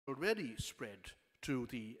already spread to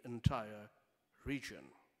the entire region.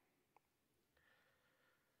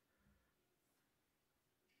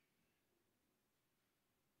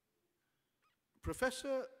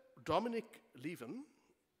 Professor Dominic Leven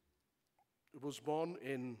was born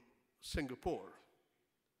in Singapore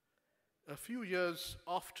a few years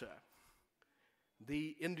after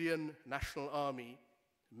the Indian National Army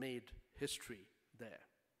made history there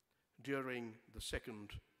during the Second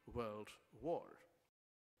World War.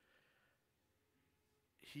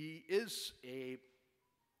 He is a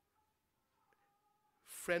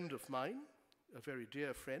friend of mine, a very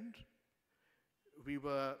dear friend. We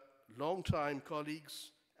were longtime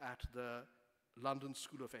colleagues at the London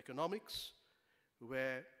School of Economics,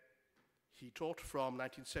 where he taught from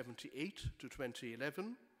 1978 to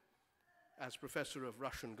 2011 as professor of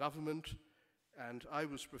Russian government, and I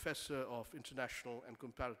was professor of international and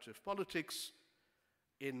comparative politics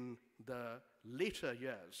in the later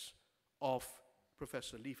years of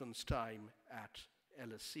Professor Leven's time at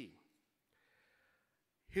LSE.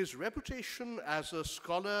 His reputation as a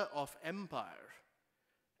scholar of empire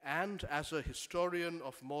and as a historian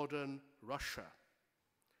of modern Russia,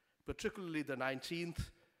 particularly the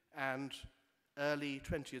 19th and early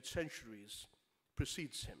 20th centuries,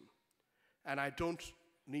 precedes him. And I don't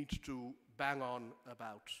need to bang on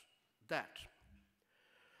about that.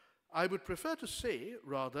 I would prefer to say,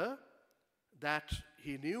 rather, that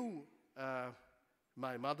he knew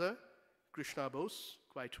my mother, Krishna Bose,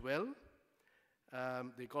 quite well.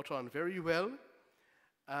 They got on very well.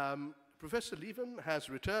 Professor Leven has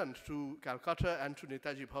returned to Calcutta and to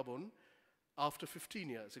Netaji Bhawan after 15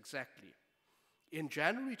 years exactly. In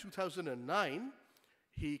January 2009,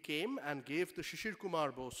 he came and gave the Shishir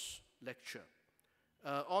Kumar Bose lecture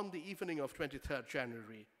on the evening of 23rd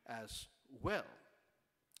January as well.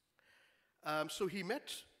 So he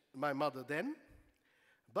met my mother then,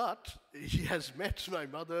 but he has met my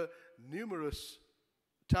mother numerous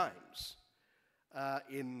times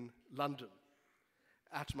in London,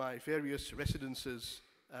 at my various residences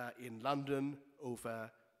in London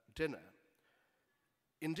over dinner.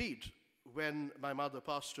 Indeed, when my mother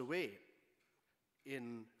passed away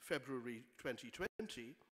in February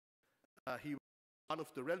 2020, he was one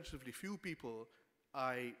of the relatively few people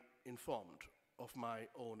I informed of my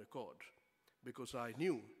own accord, because I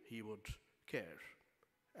knew he would care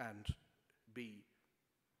and be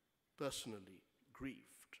personally grieved.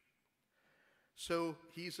 So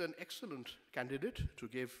he's an excellent candidate to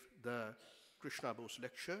give the Krishna Bose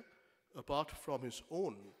lecture, apart from his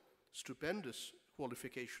own stupendous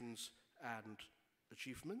qualifications and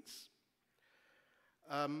achievements.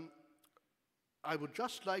 I would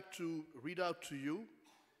just like to read out to you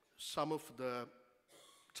some of the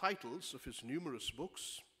titles of his numerous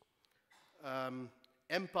books.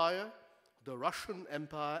 Empire, The Russian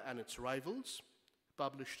Empire and Its Rivals,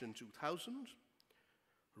 published in 2000.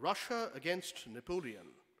 Russia Against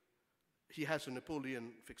Napoleon. He has a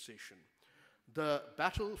Napoleon fixation. The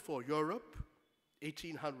Battle for Europe,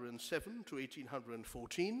 1807 to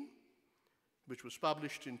 1814, which was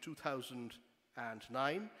published in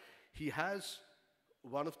 2009. He has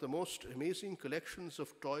one of the most amazing collections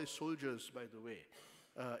of toy soldiers, by the way.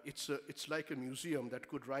 It's like a museum that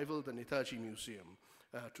could rival the Netaji Museum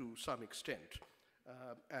to some extent.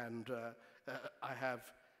 I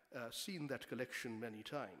have seen that collection many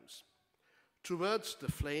times. Towards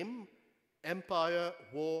the Flame, Empire,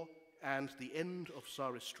 War, and the End of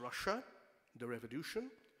Tsarist Russia, The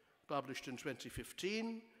Revolution, published in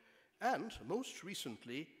 2015, and most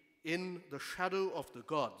recently, In the Shadow of the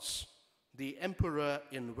Gods, The Emperor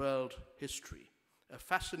in World History, a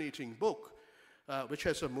fascinating book which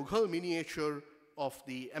has a Mughal miniature of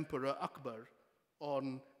the Emperor Akbar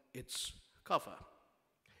on its cover.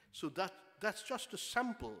 So that's just a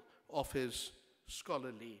sample of his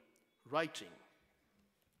scholarly writing.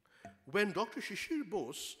 When Dr. Shishir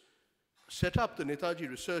Bose set up the Netaji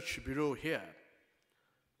Research Bureau here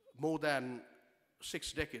more than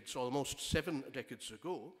 6 decades, almost 7 decades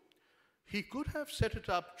ago, he could have set it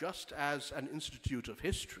up just as an institute of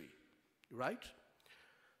history, right?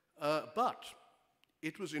 But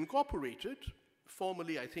it was incorporated,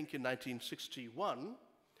 formally I think in 1961,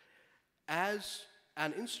 as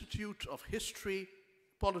an institute of history,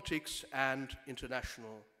 politics, and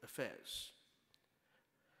international affairs.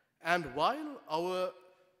 And while our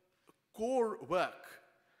core work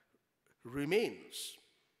remains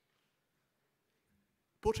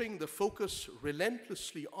putting the focus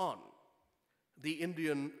relentlessly on the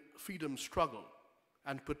Indian freedom struggle,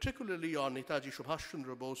 and particularly on Netaji Subhash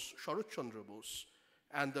Chandra Bose, Sharat Chandra Bose,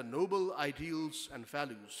 and the noble ideals and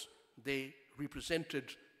values they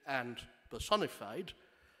represented and personified,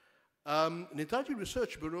 Netaji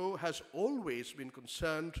Research Bureau has always been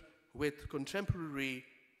concerned with contemporary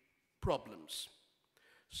problems.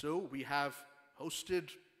 So we have hosted,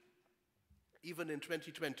 even in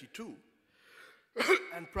 2022,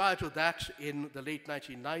 and prior to that, in the late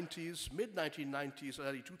 1990s, mid-1990s,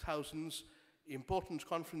 early 2000s, important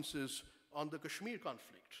conferences on the Kashmir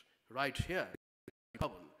conflict, right here in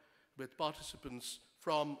Bhawan, with participants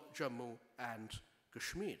from Jammu and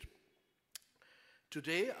Kashmir.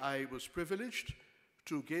 Today, I was privileged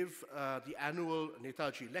to give the annual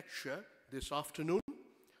Netaji lecture this afternoon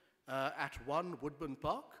at 1 Woodburn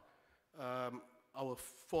Park, our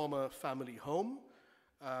former family home,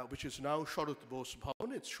 which is now Sharat Bose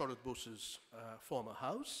Bhawan. It's Sharat Bose's former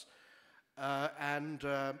house.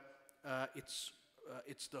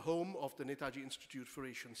 It's the home of the Netaji Institute for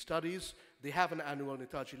Asian Studies. They have an annual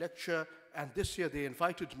Netaji lecture, and this year they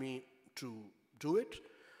invited me to do it.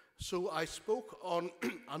 So I spoke on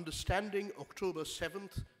understanding October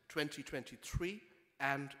 7th, 2023,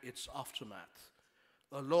 and its aftermath,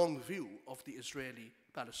 a long view of the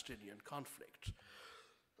Israeli-Palestinian conflict.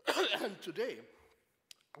 And today,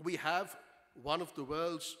 we have one of the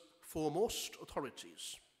world's foremost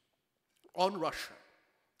authorities on Russia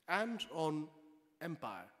and on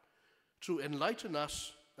empire to enlighten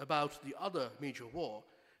us about the other major war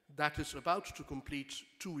that is about to complete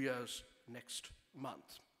 2 years next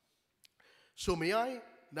month. So may I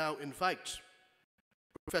now invite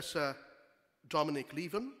Professor Dominic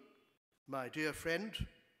Leven, my dear friend,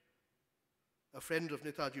 a friend of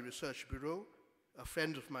Netaji Research Bureau, a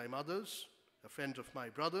friend of my mother's, a friend of my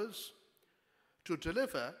brother's, to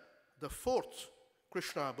deliver the 4th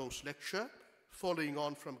Krishna Bose lecture, following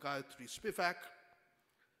on from Gayatri Spivak,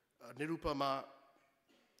 Nirupama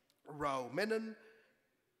Rao Menon,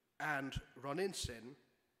 and Ronin Sen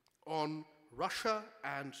on Russia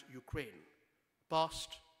and Ukraine,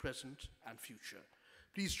 past, present, and future.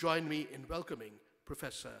 Please join me in welcoming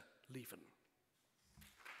Professor Leven.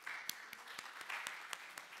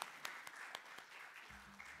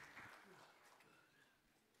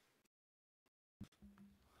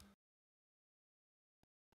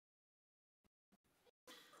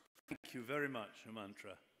 Thank you very much,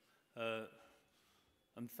 Amantra.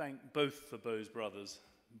 And thank both the Bose brothers,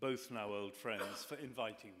 both now old friends, for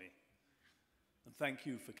inviting me. And thank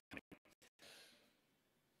you for coming.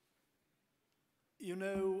 You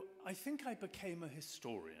know, I think I became a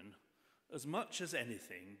historian as much as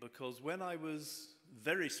anything because when I was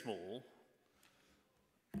very small,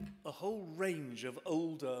 a whole range of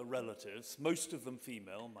older relatives, most of them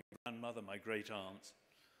female, my grandmother, my great-aunts,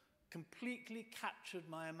 completely captured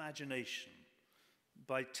my imagination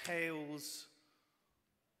by tales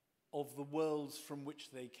of the worlds from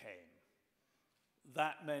which they came.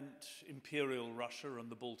 That meant Imperial Russia and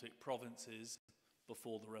the Baltic provinces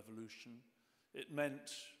before the revolution. It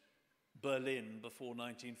meant Berlin before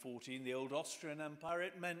 1914, the old Austrian Empire.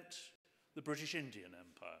 It meant the British Indian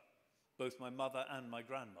Empire. Both my mother and my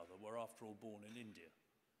grandmother were, after all, born in India.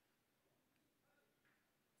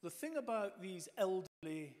 The thing about these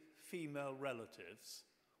elderly female relatives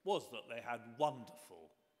was that they had wonderful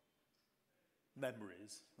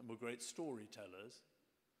memories and were great storytellers.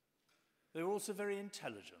 They were also very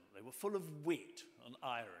intelligent. They were full of wit and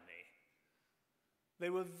irony. They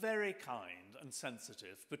were very kind and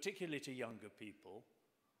sensitive, particularly to younger people,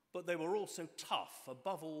 but they were also tough,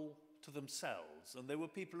 above all, to themselves, and they were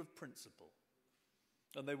people of principle.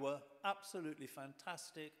 And they were absolutely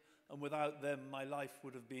fantastic, and without them, my life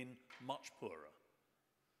would have been much poorer.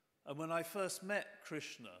 And when I first met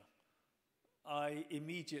Krishna, I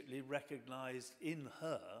immediately recognized in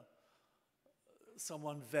her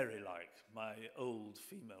someone very like my old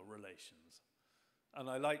female relations. And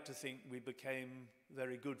I like to think we became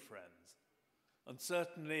very good friends. And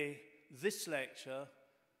certainly this lecture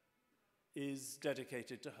is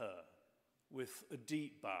dedicated to her with a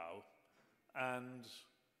deep bow and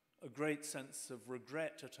a great sense of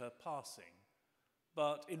regret at her passing,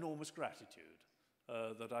 but enormous gratitude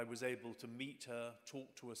that I was able to meet her,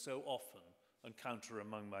 talk to her so often, and count her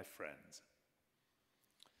among my friends.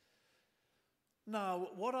 Now,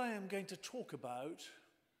 what I am going to talk about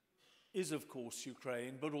is, of course,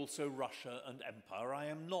 Ukraine, but also Russia and empire. I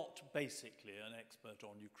am not basically an expert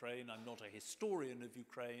on Ukraine. I'm not a historian of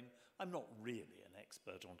Ukraine. I'm not really an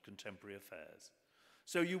expert on contemporary affairs.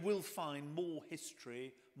 So you will find more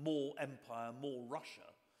history, more empire, more Russia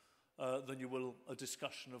than you will a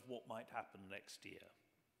discussion of what might happen next year.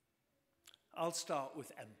 I'll start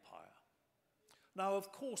with empire. Now,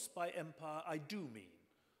 of course, by empire, I do mean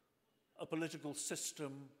a political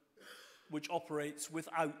system which operates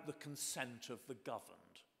without the consent of the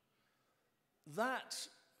governed. That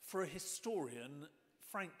for a historian,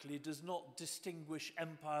 frankly, does not distinguish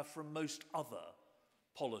empire from most other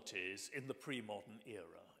polities in the pre-modern era.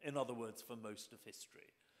 In other words, for most of history.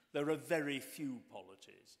 There are very few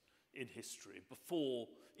polities in history before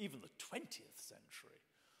even the 20th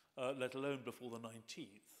century, let alone before the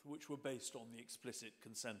 19th, which were based on the explicit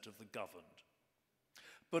consent of the governed.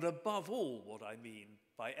 But above all, what I mean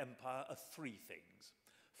by empire are three things.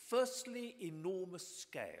 Firstly, enormous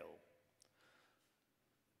scale.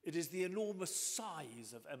 It is the enormous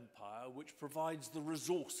size of empire which provides the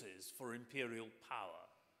resources for imperial power.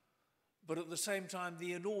 But at the same time,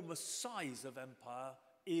 the enormous size of empire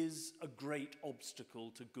is a great obstacle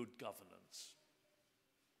to good governance.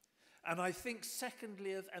 And I think,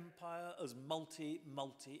 secondly, of empire as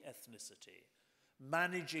multi-ethnicity.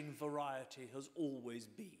 Managing variety has always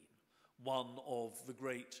been one of the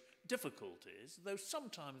great difficulties, though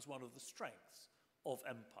sometimes one of the strengths of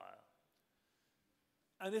empire.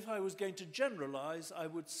 And if I was going to generalize, I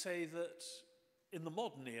would say that in the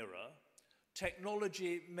modern era,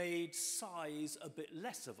 technology made size a bit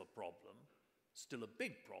less of a problem, still a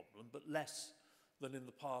big problem, but less than in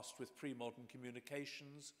the past with pre-modern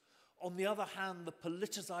communications. On the other hand, the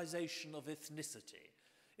politicization of ethnicity,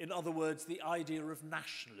 in other words, the idea of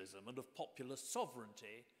nationalism and of popular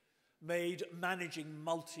sovereignty, made managing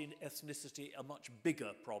multi-ethnicity a much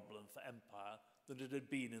bigger problem for empire than it had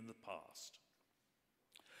been in the past.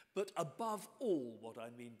 But above all, what I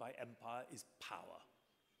mean by empire is power.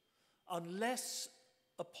 Unless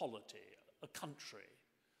a polity, a country,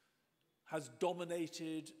 has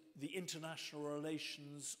dominated the international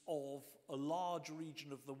relations of a large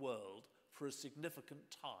region of the world for a significant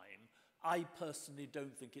time, I personally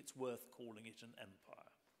don't think it's worth calling it an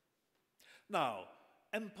empire. Now,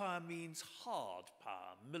 empire means hard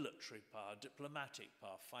power, military power, diplomatic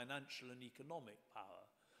power, financial and economic power.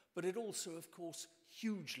 But it also, of course,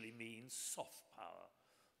 hugely means soft power,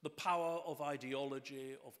 the power of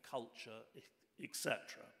ideology, of culture, etc.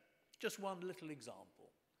 Just one little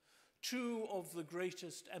example. Two of the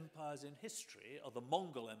greatest empires in history are the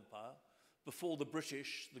Mongol Empire, before the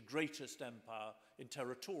British, the greatest empire in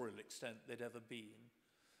territorial extent they'd ever been,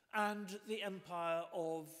 and the empire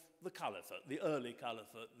of the Caliphate, the early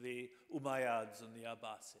Caliphate, the Umayyads and the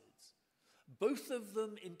Abbasids. Both of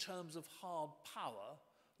them, in terms of hard power,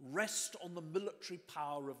 rest on the military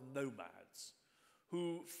power of nomads,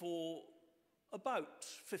 who for about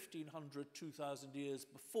 1,500, 2,000 years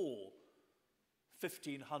before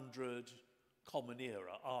 1500 Common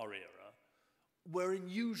Era, our era, were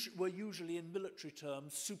usually in military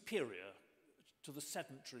terms superior to the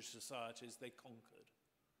sedentary societies they conquered.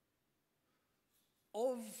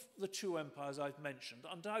 Of the two empires I've mentioned,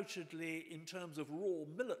 undoubtedly in terms of raw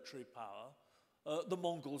military power, the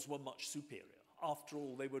Mongols were much superior. After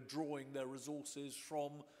all, they were drawing their resources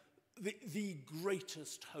from the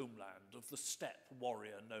greatest homeland of the steppe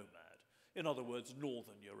warrior nomad. In other words,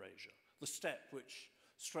 northern Eurasia, the steppe which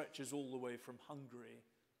stretches all the way from Hungary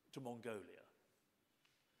to Mongolia.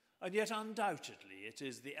 And yet, undoubtedly, it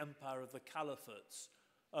is the empire of the caliphates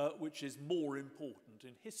which is more important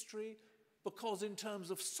in history, because in terms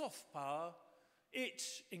of soft power, it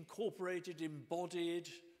incorporated, embodied,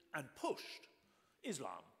 and pushed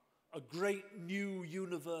Islam, a great new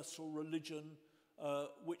universal religion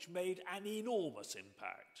which made an enormous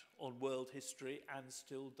impact on world history and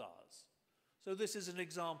still does. So this is an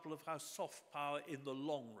example of how soft power in the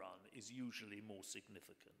long run is usually more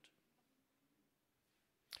significant.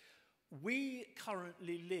 We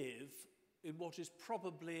currently live in what is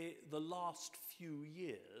probably the last few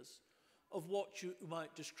years of what you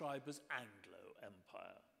might describe as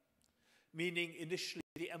Anglo-Empire, meaning initially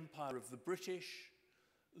the empire of the British,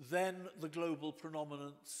 then the global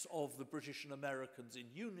predominance of the British and Americans in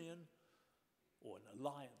union, or an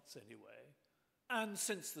alliance anyway, and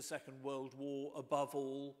since the Second World War, above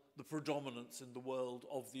all, the predominance in the world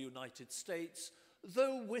of the United States,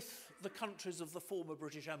 though with the countries of the former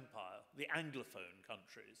British Empire, the Anglophone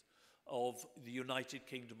countries of the United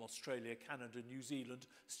Kingdom, Australia, Canada, New Zealand,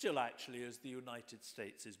 still actually as the United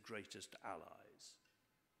States' greatest allies.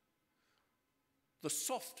 The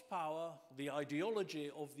soft power, the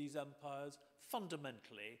ideology of these empires,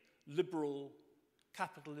 fundamentally liberal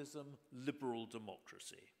capitalism, liberal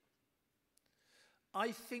democracy.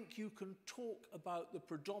 I think you can talk about the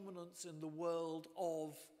predominance in the world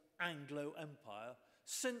of Anglo-Empire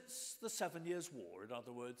since the 7 Years' War, in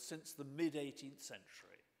other words, since the mid-18th century.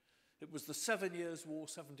 It was the 7 Years' War,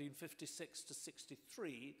 1756 to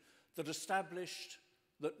 63, that established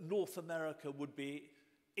that North America would be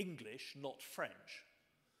English, not French,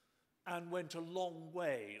 and went a long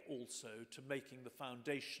way also to making the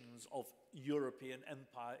foundations of European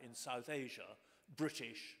empire in South Asia,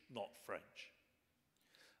 British, not French.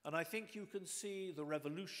 And I think you can see the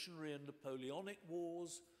Revolutionary and Napoleonic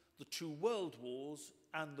Wars, the two World Wars,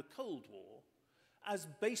 and the Cold War as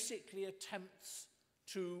basically attempts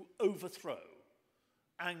to overthrow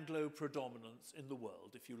Anglo predominance in the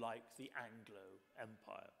world, if you like, the Anglo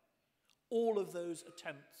Empire. All of those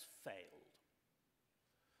attempts failed.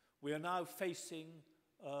 We are now facing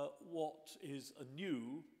what is a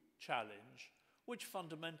new challenge, which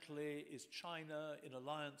fundamentally is China in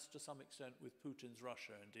alliance to some extent with Putin's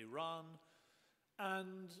Russia and Iran,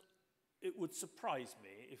 and it would surprise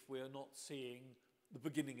me if we are not seeing the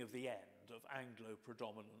beginning of the end of Anglo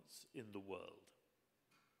predominance in the world.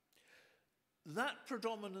 That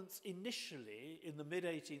predominance initially in the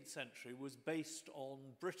mid-18th century was based on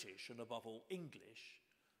British and above all English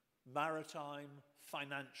maritime,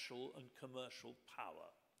 financial and commercial power.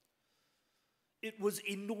 It was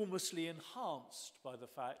enormously enhanced by the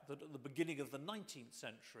fact that at the beginning of the 19th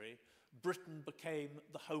century, Britain became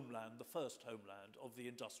the homeland, the first homeland of the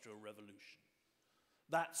Industrial Revolution.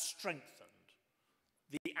 That strengthened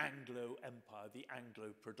the Anglo Empire, the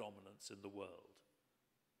Anglo predominance in the world.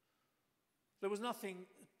 There was nothing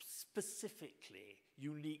specifically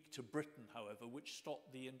unique to Britain, however, which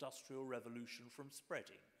stopped the Industrial Revolution from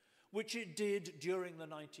spreading, which it did during the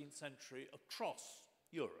 19th century across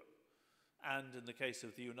Europe, and in the case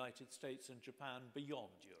of the United States and Japan,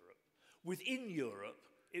 beyond Europe. Within Europe,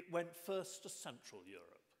 it went first to Central Europe,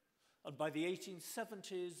 and by the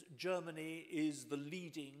 1870s, Germany is the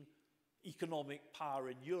leading economic power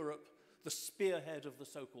in Europe, the spearhead of the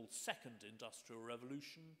so-called Second Industrial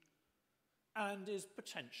Revolution, and is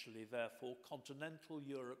potentially, therefore, continental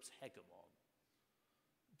Europe's hegemon.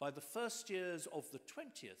 By the first years of the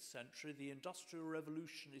 20th century, the Industrial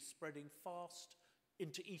Revolution is spreading fast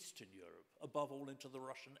into Eastern Europe, above all into the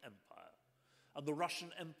Russian Empire. And the Russian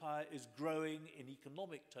Empire is growing in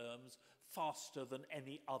economic terms faster than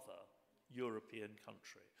any other European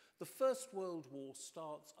country. The First World War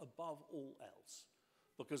starts above all else,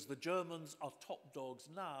 because the Germans are top dogs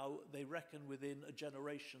now. They reckon within a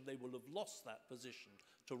generation they will have lost that position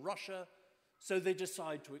to Russia, so they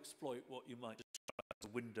decide to exploit what you might describe as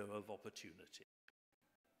a window of opportunity.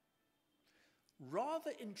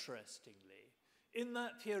 Rather interestingly, in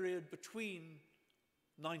that period between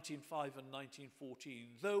 1905 and 1914,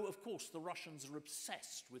 though of course the Russians are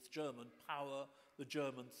obsessed with German power, the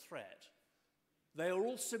German threat, they are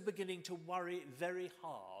also beginning to worry very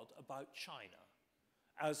hard about China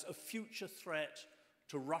as a future threat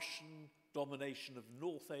to Russian domination of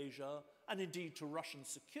North Asia, and indeed to Russian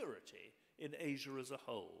security in Asia as a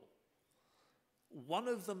whole. One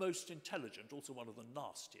of the most intelligent, also one of the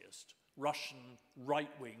nastiest, Russian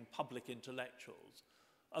right-wing public intellectuals,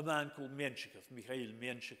 a man called Mikhail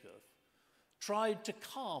Menshikov, tried to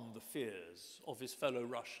calm the fears of his fellow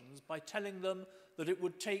Russians by telling them that it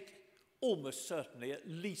would take almost certainly at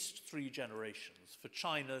least 3 generations for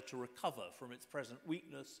China to recover from its present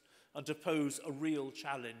weakness and to pose a real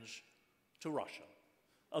challenge to Russia.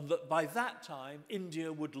 And that by that time,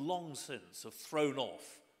 India would long since have thrown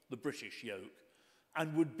off the British yoke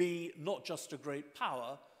and would be not just a great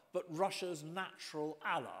power, but Russia's natural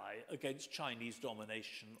ally against Chinese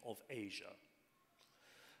domination of Asia.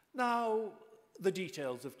 Now, the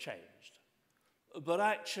details have changed, but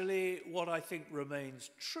actually what I think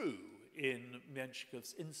remains true in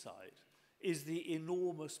Menshikov's insight is the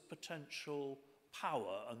enormous potential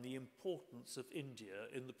power and the importance of India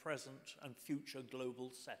in the present and future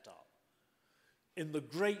global setup. In the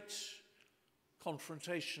great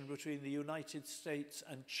confrontation between the United States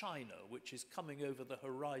and China, which is coming over the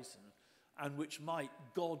horizon and which might,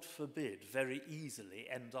 God forbid, very easily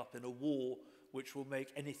end up in a war which will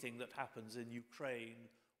make anything that happens in Ukraine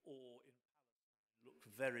or in Palestine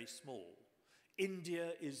look very small.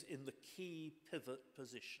 India is in the key pivot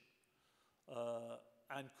position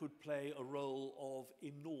and could play a role of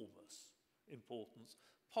enormous importance,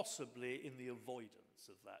 possibly in the avoidance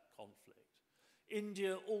of that conflict.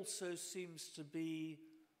 India also seems to be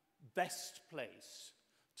best placed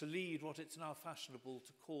to lead what it's now fashionable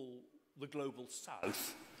to call the global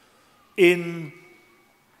south in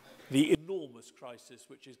the enormous crisis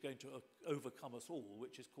which is going to overcome us all,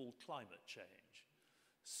 which is called climate change.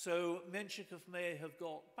 So Menshikov may have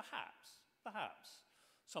got, perhaps,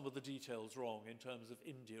 some of the details wrong in terms of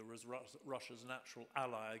India as Russia's natural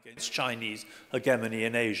ally against Chinese hegemony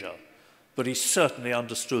in Asia, but he certainly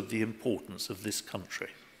understood the importance of this country.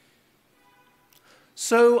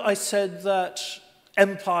 So I said that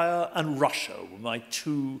empire and Russia were my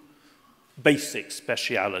 2 basic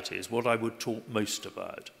specialities, what I would talk most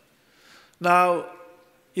about. Now,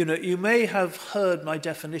 you know, you may have heard my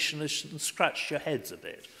definition and scratched your heads a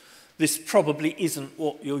bit. This probably isn't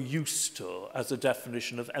what you're used to as a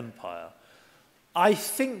definition of empire. I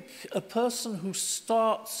think a person who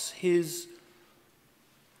starts his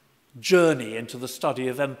journey into the study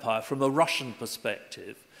of empire from a Russian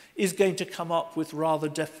perspective is going to come up with rather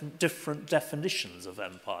different definitions of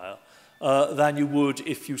empire than you would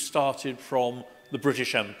if you started from the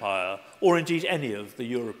British Empire, or indeed any of the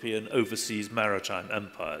European overseas maritime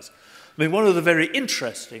empires. I mean, one of the very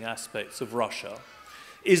interesting aspects of Russia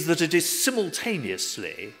is that it is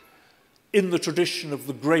simultaneously in the tradition of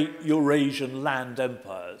the great Eurasian land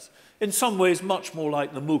empires, in some ways much more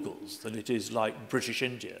like the Mughals than it is like British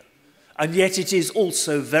India. And yet it is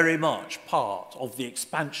also very much part of the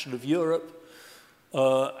expansion of Europe,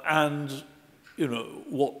 and, you know,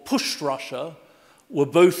 what pushed Russia were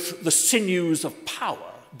both the sinews of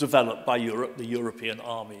power developed by Europe, the European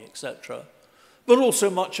army, etc., but also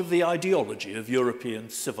much of the ideology of European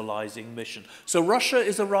civilizing mission. So Russia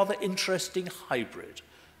is a rather interesting hybrid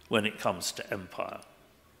when it comes to empire.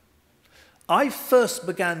 I first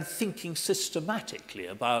began thinking systematically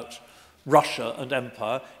about Russia and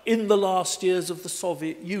empire in the last years of the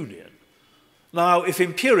Soviet Union. Now, if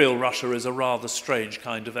imperial Russia is a rather strange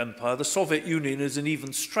kind of empire, the Soviet Union is an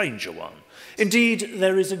even stranger one. Indeed,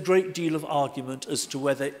 there is a great deal of argument as to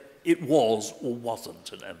whether it was or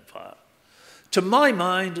wasn't an empire. To my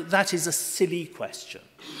mind, that is a silly question.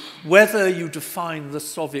 Whether you define the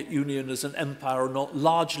Soviet Union as an empire or not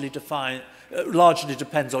largely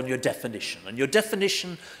depends on your definition. And your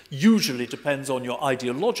definition usually depends on your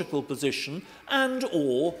ideological position and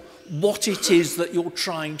or what it is that you're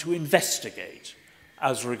trying to investigate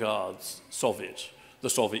as regards the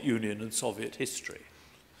Soviet Union and Soviet history.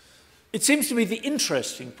 It seems to me the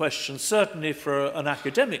interesting question, certainly for an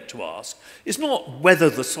academic to ask, is not whether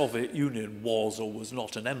the Soviet Union was or was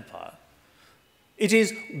not an empire. It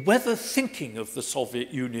is whether thinking of the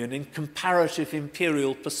Soviet Union in comparative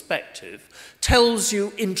imperial perspective tells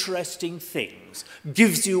you interesting things,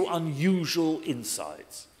 gives you unusual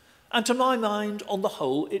insights. And to my mind, on the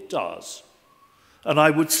whole, it does. And I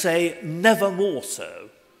would say never more so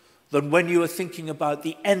than when you are thinking about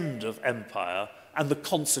the end of empire and the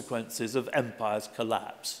consequences of empire's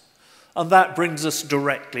collapse. And that brings us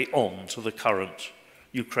directly on to the current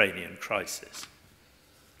Ukrainian crisis.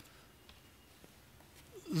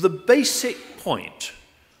 The basic point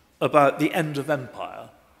about the end of empire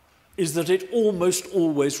is that it almost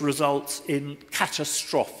always results in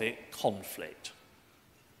catastrophic conflict.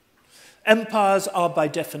 Empires are by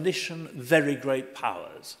definition very great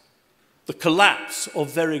powers. The collapse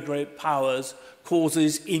of very great powers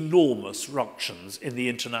causes enormous ructions in the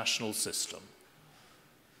international system.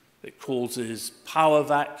 It causes power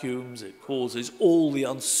vacuums, it causes all the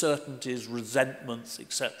uncertainties, resentments,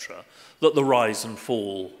 etc., that the rise and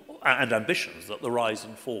fall, and ambitions that the rise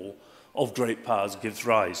and fall of great powers gives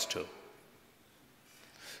rise to.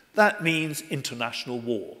 That means international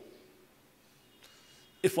war.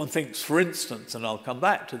 If one thinks, for instance, and I'll come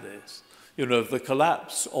back to this, you know, the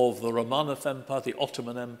collapse of the Romanov Empire, the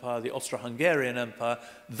Ottoman Empire, the Austro-Hungarian Empire,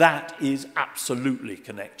 that is absolutely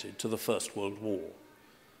connected to the First World War.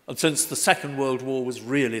 And since the Second World War was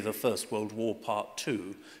really the First World War Part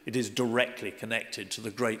II, it is directly connected to the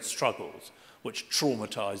great struggles which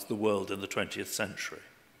traumatized the world in the 20th century.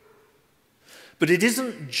 But it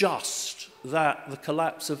isn't just that the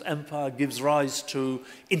collapse of empire gives rise to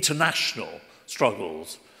international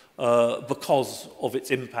struggles because of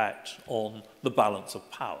its impact on the balance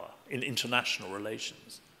of power in international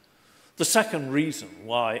relations. The second reason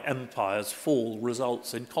why empires' fall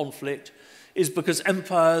results in conflict is because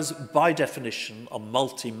empires, by definition, are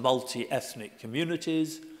multi-ethnic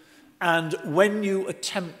communities, and when you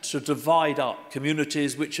attempt to divide up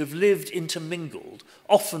communities which have lived intermingled,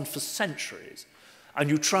 often for centuries, and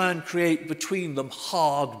you try and create between them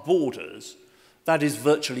hard borders, that is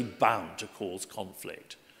virtually bound to cause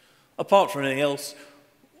conflict. Apart from anything else,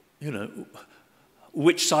 you know,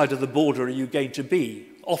 which side of the border are you going to be?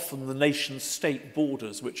 Often the nation-state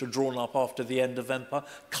borders, which are drawn up after the end of empire,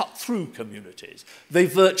 cut through communities. They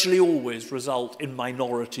virtually always result in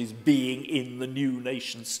minorities being in the new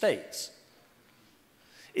nation-states.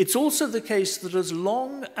 It's also the case that as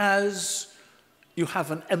long as you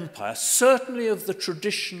have an empire, certainly of the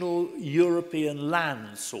traditional European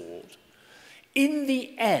land sort, in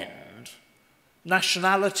the end,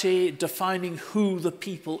 nationality defining who the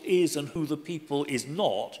people is and who the people is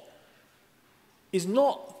not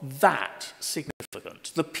that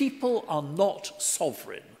significant. The people are not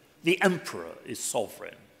sovereign. The emperor is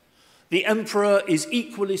sovereign. The emperor is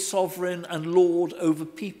equally sovereign and lord over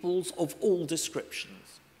peoples of all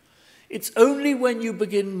descriptions. It's only when you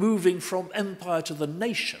begin moving from empire to the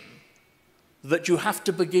nation that you have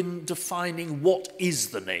to begin defining what is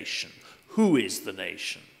the nation, who is the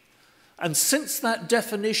nation. And since that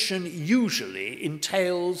definition usually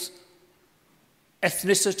entails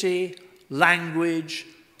ethnicity, language,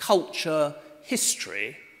 culture,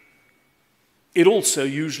 history, it also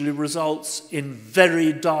usually results in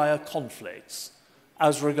very dire conflicts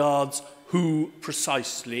as regards who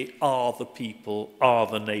precisely are the people, are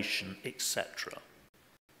the nation, etc.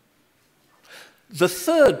 The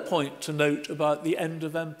third point to note about the end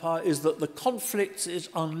of empire is that the conflicts it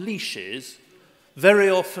unleashes very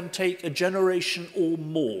often take a generation or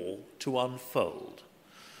more to unfold.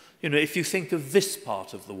 You know, if you think of this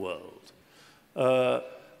part of the world,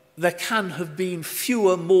 there can have been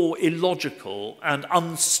fewer more illogical and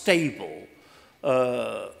unstable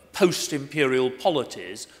post-imperial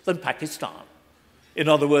polities than Pakistan. In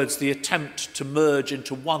other words, the attempt to merge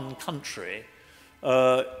into one country,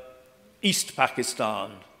 East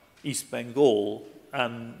Pakistan, East Bengal,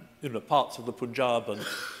 and parts of the Punjab and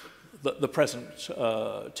the present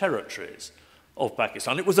territories of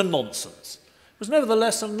Pakistan. It was a nonsense. It was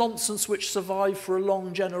nevertheless a nonsense which survived for a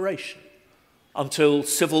long generation until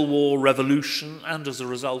civil war, revolution, and as a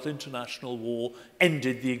result international war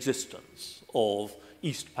ended the existence of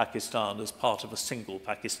East Pakistan as part of a single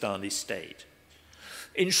Pakistani state.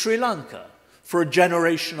 In Sri Lanka, for a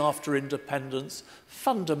generation after independence,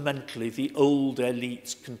 fundamentally the old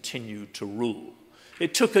elites continued to rule.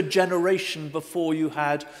 It took a generation before you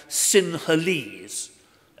had Sinhalese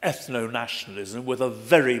ethno-nationalism with a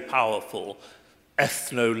very powerful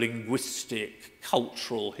ethno-linguistic,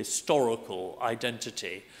 cultural, historical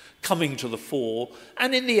identity coming to the fore,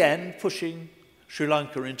 and in the end pushing Sri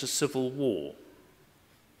Lanka into civil war.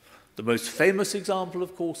 The most famous example,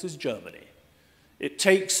 of course, is Germany. It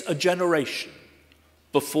takes a generation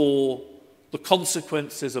before the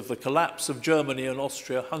consequences of the collapse of Germany and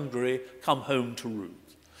Austria-Hungary come home to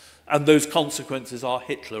roost. And those consequences are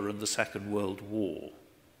Hitler and the Second World War.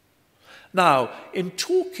 Now, in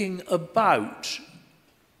talking about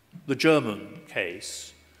the German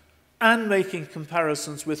case and making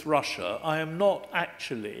comparisons with Russia, I am not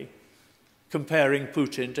actually comparing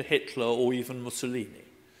Putin to Hitler or even Mussolini.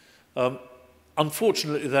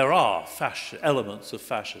 Unfortunately, there are elements of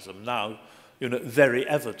fascism now, very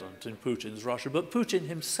evident in Putin's Russia, but Putin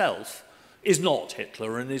himself is not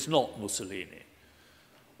Hitler and is not Mussolini.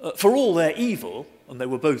 For all their evil, and they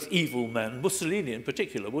were both evil men, Mussolini in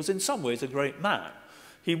particular was in some ways a great man.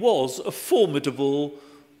 He was a formidable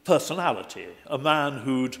personality, a man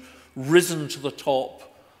who'd risen to the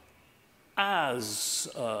top as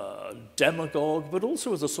a demagogue, but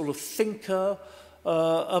also as a sort of thinker,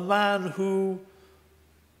 a man who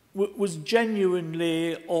was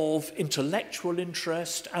genuinely of intellectual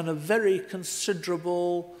interest and a very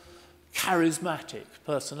considerable charismatic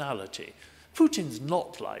personality. Putin's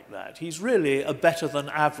not like that. He's really a better than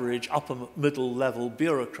average upper middle level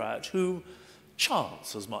bureaucrat who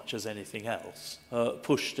chance as much as anything else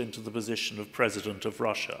pushed into the position of president of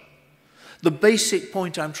Russia. The basic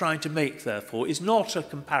point I'm trying to make, therefore, is not a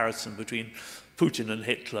comparison between Putin and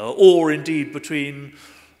Hitler, or indeed between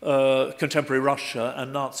contemporary Russia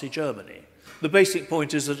and Nazi Germany. The basic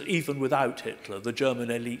point is that even without Hitler, the German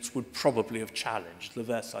elites would probably have challenged the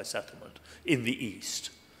Versailles settlement in the East.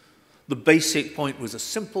 The basic point was a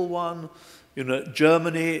simple one.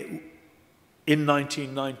 Germany in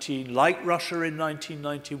 1919, like Russia in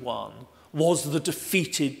 1991, was the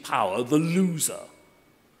defeated power, the loser.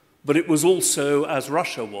 But it was also, as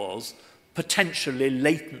Russia was, potentially,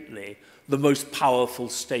 latently, the most powerful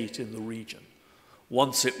state in the region.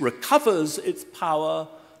 Once it recovers its power,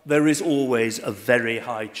 there is always a very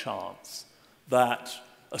high chance that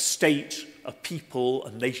a state, a people,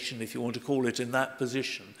 a nation, if you want to call it in that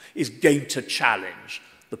position, is going to challenge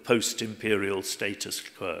the post-imperial status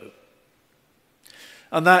quo.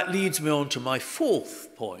 And that leads me on to my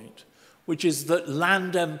fourth point, which is that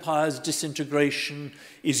land empires' disintegration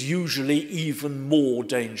is usually even more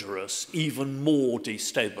dangerous, even more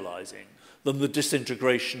destabilizing than the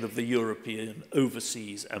disintegration of the European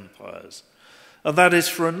overseas empires. And that is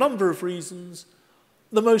for a number of reasons,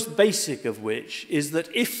 the most basic of which is that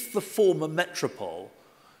if the former metropole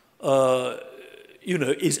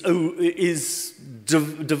is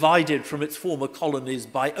divided from its former colonies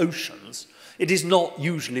by oceans, it is not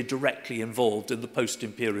usually directly involved in the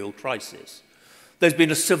post-imperial crisis. There's been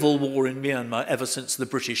a civil war in Myanmar ever since the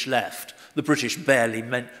British left. The British barely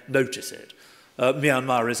notice it.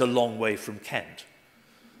 Myanmar is a long way from Kent.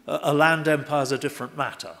 A land empire is a different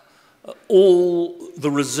matter. All the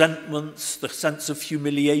resentments, the sense of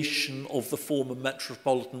humiliation of the former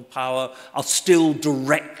metropolitan power are still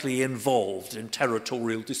directly involved in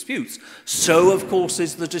territorial disputes. So, of course,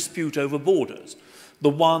 is the dispute over borders. The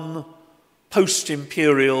one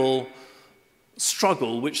post-imperial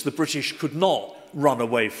struggle which the British could not run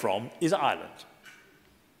away from is Ireland.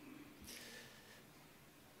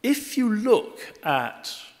 If you look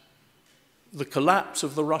at the collapse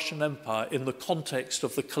of the Russian Empire in the context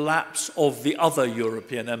of the collapse of the other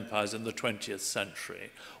European empires in the 20th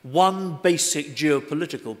century, one basic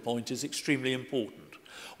geopolitical point is extremely important.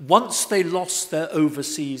 Once they lost their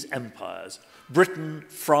overseas empires, Britain,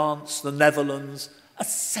 France, the Netherlands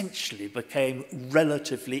essentially became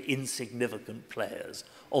relatively insignificant players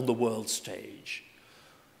on the world stage.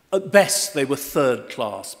 At best, they were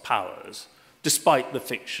third-class powers, despite the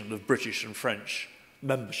fiction of British and French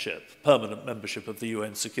membership, permanent membership of the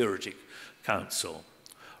UN Security Council.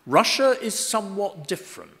 Russia is somewhat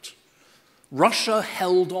different. Russia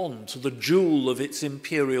held on to the jewel of its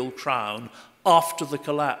imperial crown after the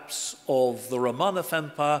collapse of the Romanov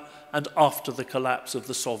Empire and after the collapse of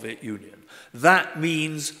the Soviet Union. That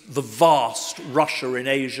means the vast Russia in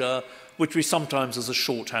Asia, which we sometimes as a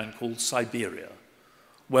shorthand call Siberia,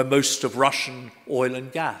 where most of Russian oil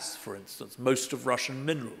and gas, for instance, most of Russian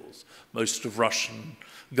minerals, most of Russian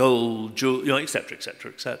gold, jewelry, etc.,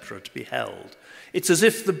 etc., etc., to be held. It's as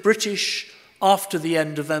if the British, after the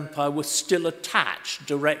end of empire, were still attached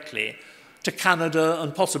directly to Canada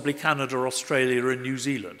and possibly Canada, Australia, and New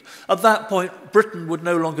Zealand. At that point, Britain would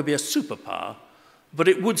no longer be a superpower, but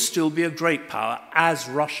it would still be a great power, as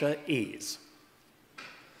Russia is.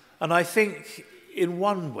 And I think, in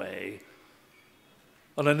one way,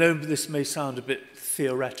 and I know this may sound a bit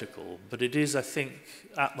theoretical, but it is, I think,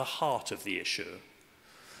 at the heart of the issue.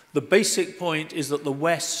 The basic point is that the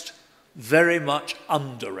West very much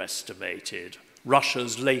underestimated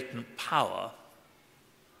Russia's latent power,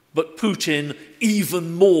 but Putin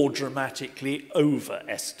even more dramatically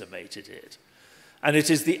overestimated it. And it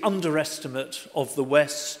is the underestimate of the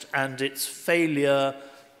West and its failure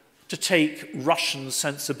to take Russian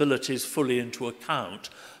sensibilities fully into account,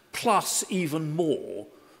 plus even more,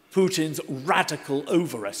 Putin's radical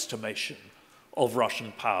overestimation of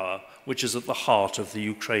Russian power, which is at the heart of the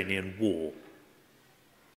Ukrainian war.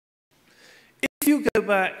 If you go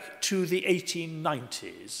back to the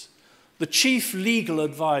 1890s, the chief legal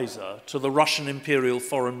advisor to the Russian Imperial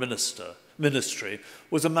Foreign Ministry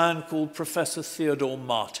was a man called Professor Theodore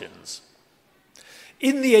Martins.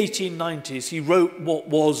 In the 1890s, he wrote what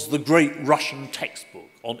was the great Russian textbook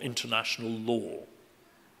on international law.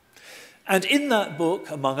 And in that book,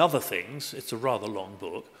 among other things, it's a rather long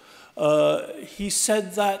book, he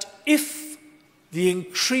said that if the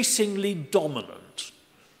increasingly dominant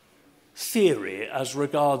theory as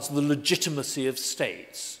regards the legitimacy of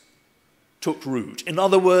states took root, in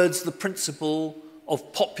other words, the principle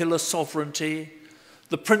of popular sovereignty,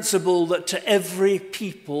 the principle that to every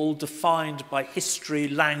people defined by history,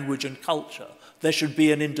 language, and culture, there should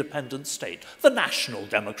be an independent state, the national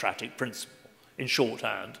democratic principle, in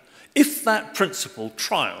shorthand. If that principle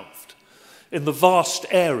triumphed in the vast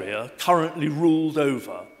area currently ruled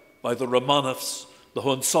over by the Romanovs, the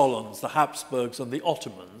Hohenzollerns, the Habsburgs, and the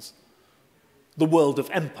Ottomans, the world of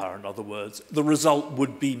empire, in other words, the result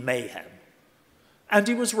would be mayhem. And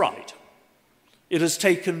he was right. It has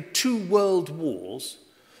taken 2 world wars,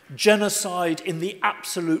 genocide in the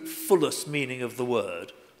absolute fullest meaning of the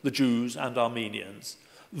word, the Jews and Armenians,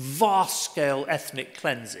 vast-scale ethnic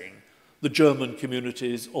cleansing, the German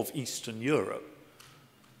communities of Eastern Europe,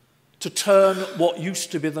 to turn what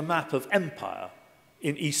used to be the map of empire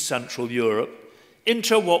in East Central Europe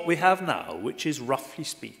into what we have now, which is, roughly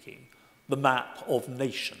speaking, the map of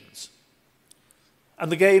nations.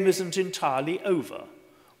 And the game isn't entirely over.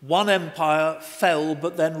 One empire fell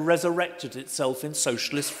but then resurrected itself in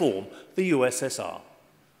socialist form, the USSR.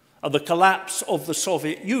 And the collapse of the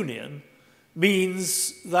Soviet Union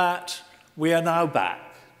means that we are now back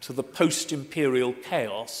to the post-imperial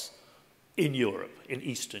chaos in Europe, in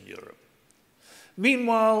Eastern Europe.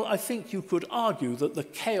 Meanwhile, I think you could argue that the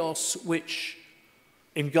chaos which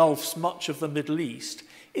engulfs much of the Middle East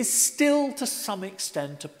is still to some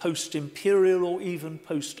extent a post-imperial or even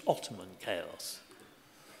post-Ottoman chaos.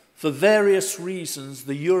 For various reasons,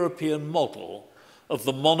 the European model of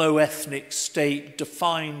the mono-ethnic state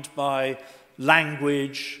defined by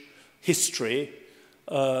language, history,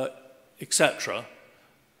 etc.,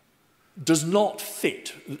 does not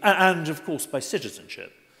fit, and of course by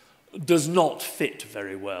citizenship, does not fit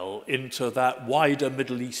very well into that wider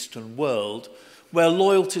Middle Eastern world where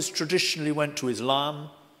loyalties traditionally went to Islam,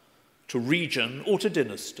 to region, or to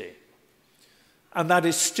dynasty. And that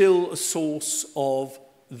is still a source of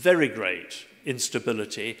very great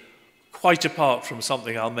instability, quite apart from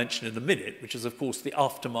something I'll mention in a minute, which is, of course, the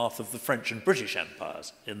aftermath of the French and British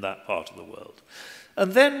empires in that part of the world.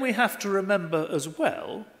 And then we have to remember as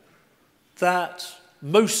well that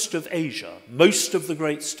most of Asia, most of the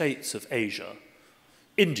great states of Asia,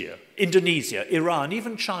 India, Indonesia, Iran,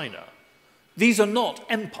 even China, these are not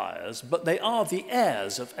empires, but they are the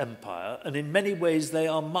heirs of empire, and in many ways they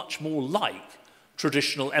are much more like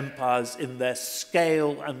traditional empires in their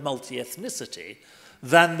scale and multi-ethnicity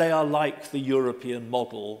than they are like the European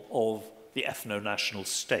model of the ethno-national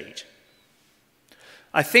state.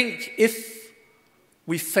 I think if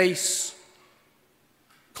we face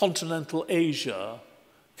continental Asia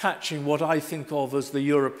catching what I think of as the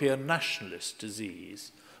European nationalist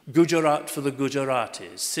disease, Gujarat for the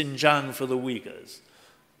Gujaratis, Xinjiang for the Uyghurs,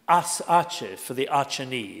 Aceh for the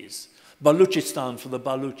Achenese, Baluchistan for the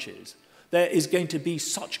Baluchis, there is going to be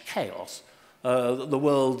such chaos that the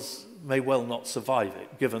world may well not survive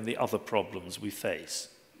it, given the other problems we face.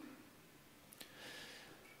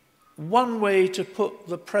 One way to put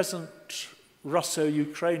the present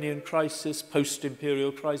Russo-Ukrainian crisis,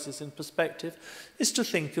 post-imperial crisis in perspective, is to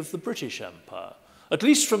think of the British Empire. At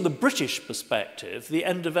least from the British perspective, the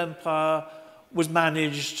end of empire was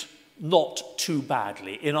managed not too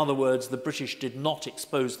badly. In other words, the British did not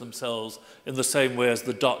expose themselves in the same way as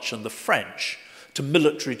the Dutch and the French to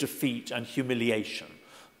military defeat and humiliation.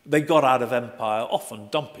 They got out of empire, often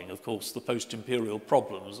dumping, of course, the post-imperial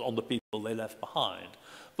problems on the people they left behind.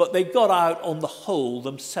 But they got out, on the whole,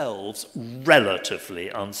 themselves relatively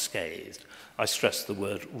unscathed. I stress the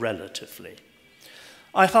word relatively.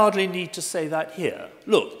 I hardly need to say that here.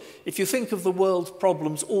 Look, if you think of the world's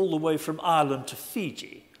problems all the way from Ireland to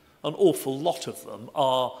Fiji, an awful lot of them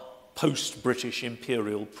are post-British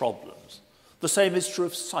imperial problems. The same is true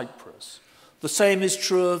of Cyprus. The same is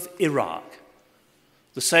true of Iraq.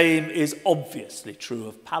 The same is obviously true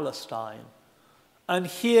of Palestine. And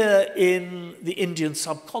here in the Indian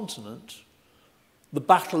subcontinent, the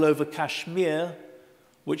battle over Kashmir,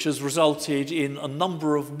 which has resulted in a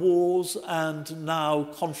number of wars and now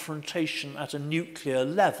confrontation at a nuclear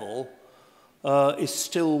level, is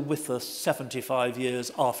still with us 75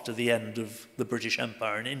 years after the end of the British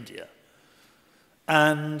Empire in India.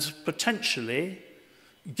 And potentially,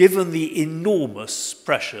 given the enormous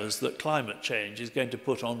pressures that climate change is going to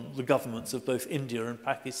put on the governments of both India and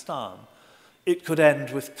Pakistan, it could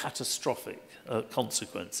end with catastrophic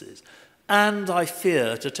consequences. And I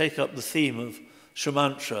fear, to take up the theme of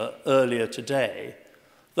Shumantra earlier today,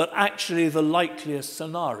 that actually the likeliest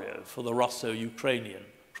scenario for the Russo-Ukrainian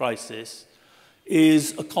crisis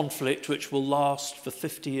is a conflict which will last for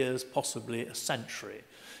 50 years, possibly a century.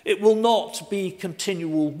 It will not be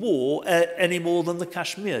continual war any more than the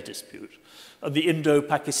Kashmir dispute. And the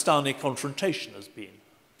Indo-Pakistani confrontation has been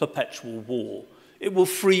perpetual war. It will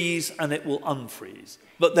freeze and it will unfreeze.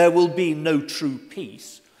 But there will be no true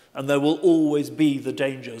peace, and there will always be the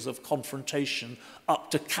dangers of confrontation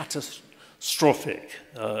up to catastrophic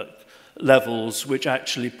levels which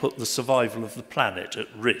actually put the survival of the planet at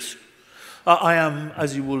risk. I am,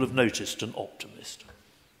 as you will have noticed, an optimist.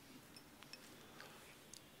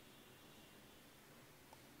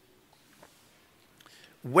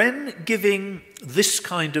 When giving this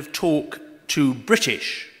kind of talk to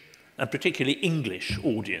British, and particularly English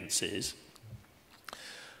audiences,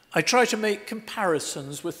 I try to make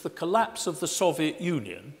comparisons with the collapse of the Soviet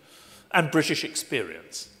Union and British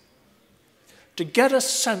experience, to get a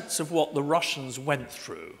sense of what the Russians went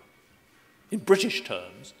through. In British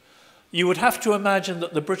terms, you would have to imagine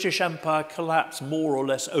that the British Empire collapsed more or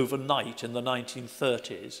less overnight in the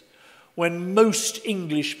 1930s, when most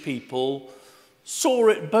English people saw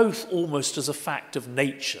it both almost as a fact of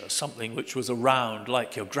nature, something which was around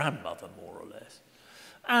like your grandmother, more or less,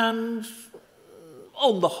 and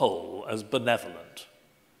on the whole, as benevolent.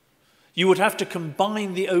 You would have to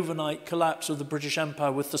combine the overnight collapse of the British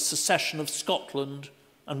Empire with the secession of Scotland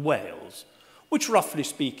and Wales, which, roughly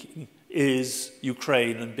speaking, is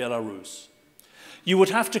Ukraine and Belarus. You would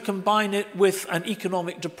have to combine it with an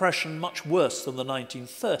economic depression much worse than the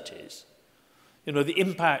 1930s. You know, the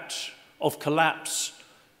impact of collapse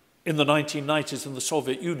in the 1990s in the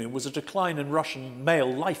Soviet Union was a decline in Russian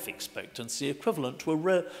male life expectancy equivalent to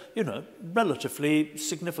a relatively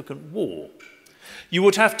significant war. You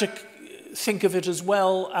would have to think of it as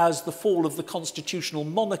well as the fall of the constitutional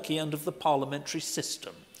monarchy and of the parliamentary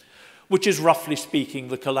system, which is, roughly speaking,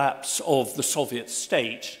 the collapse of the Soviet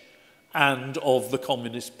state and of the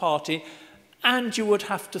Communist Party. And you would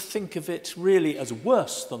have to think of it really as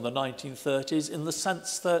worse than the 1930s in the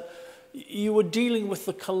sense that you were dealing with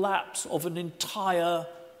the collapse of an entire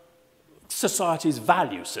society's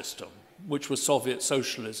value system, which was Soviet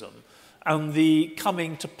socialism, and the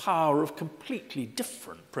coming to power of completely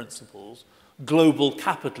different principles, global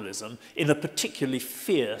capitalism, in a particularly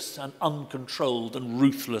fierce and uncontrolled and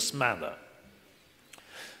ruthless manner.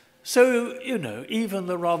 So, you know, even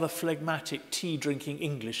the rather phlegmatic tea-drinking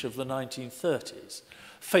English of the 1930s,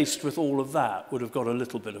 faced with all of that, would have got a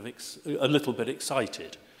little bit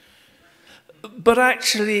excited. But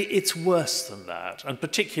actually, it's worse than that, and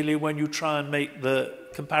particularly when you try and make the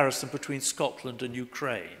comparison between Scotland and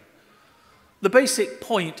Ukraine. The basic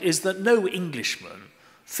point is that no Englishman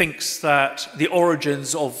thinks that the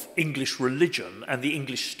origins of English religion and the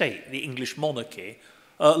English state, the English monarchy,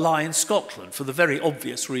 lie in Scotland for the very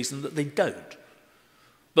obvious reason that they don't.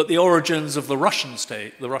 But the origins of the Russian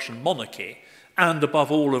state, the Russian monarchy, and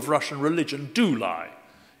above all of Russian religion do lie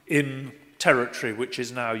in territory which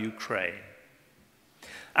is now Ukraine.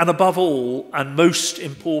 And above all, and most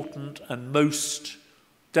important and most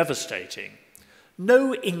devastating,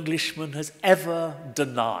 no Englishman has ever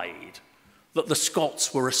denied that the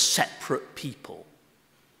Scots were a separate people.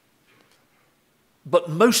 But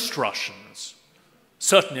most Russians,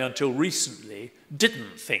 certainly until recently,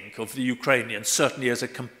 didn't think of the Ukrainians certainly as a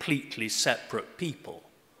completely separate people.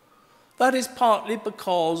 That is partly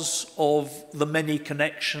because of the many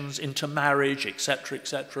connections, intermarriage,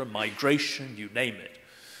 etc., migration, you name it,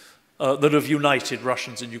 that have united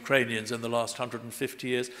Russians and Ukrainians in the last 150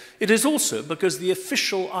 years. It is also because the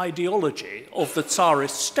official ideology of the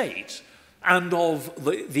Tsarist state and of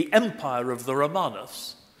the empire of the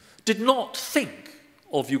Romanovs did not think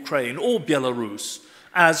of Ukraine or Belarus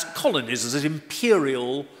as colonies, as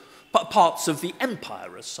imperial parts of the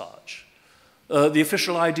empire as such. The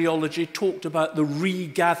official ideology talked about the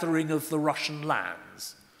regathering of the Russian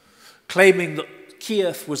lands, claiming that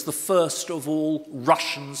Kiev was the first of all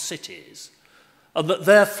Russian cities, and that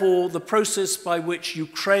therefore the process by which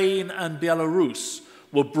Ukraine and Belarus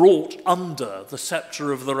were brought under the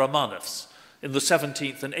scepter of the Romanovs in the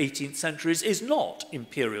 17th and 18th centuries is not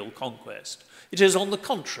imperial conquest. It is, on the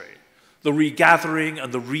contrary, the regathering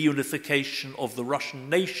and the reunification of the Russian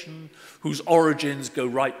nation, whose origins go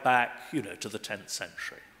right back, to the 10th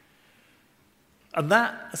century. And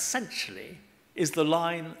that, essentially, is the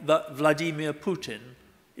line that Vladimir Putin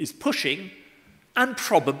is pushing and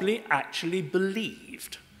probably actually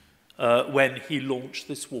believed when he launched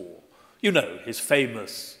this war. You know, his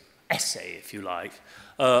famous essay, if you like,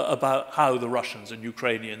 about how the Russians and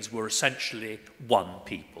Ukrainians were essentially one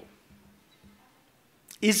people.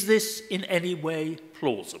 Is this in any way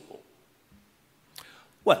plausible?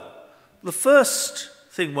 Well, the first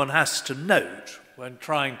thing one has to note when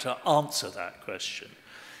trying to answer that question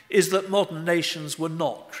is that modern nations were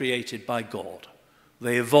not created by God.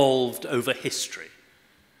 They evolved over history.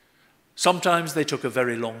 Sometimes they took a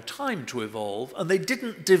very long time to evolve, and they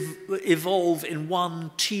didn't evolve in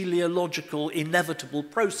one teleological, inevitable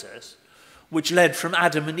process which led from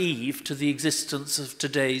Adam and Eve to the existence of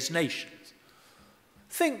today's nations.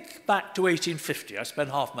 Think back to 1850. I spent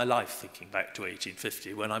half my life thinking back to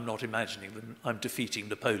 1850 when I'm not imagining that I'm defeating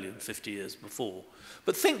Napoleon 50 years before.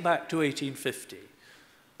 But think back to 1850.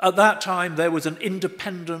 At that time, there was an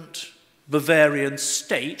independent Bavarian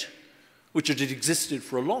state, which had existed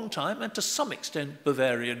for a long time, and to some extent,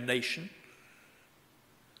 Bavarian nation.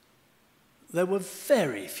 There were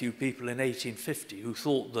very few people in 1850 who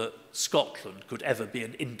thought that Scotland could ever be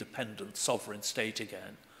an independent sovereign state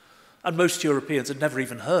again. And most Europeans had never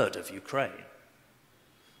even heard of Ukraine.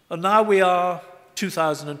 And now we are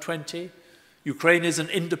 2020. Ukraine is an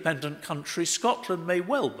independent country. Scotland may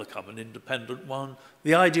well become an independent one.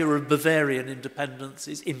 The idea of Bavarian independence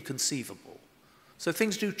is inconceivable. So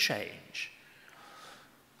things do change.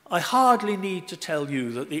 I hardly need to tell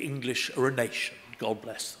you that the English are a nation, God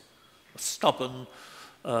bless them. A stubborn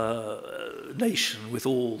nation with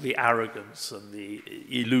all the arrogance and the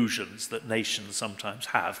illusions that nations sometimes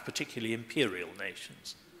have, particularly imperial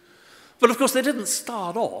nations. But of course, they didn't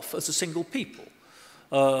start off as a single people.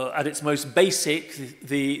 At its most basic,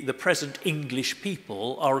 the present English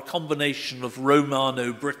people are a combination of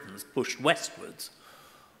Romano-Britons pushed westwards,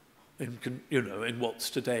 in what's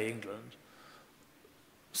today England,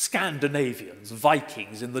 Scandinavians,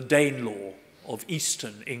 Vikings in the Danelaw of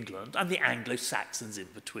eastern England, and the Anglo-Saxons in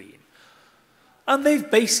between. And they've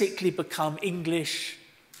basically become English,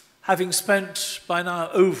 having spent by now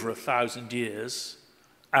over 1,000 years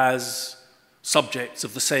as subjects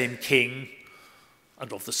of the same king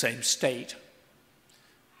and of the same state,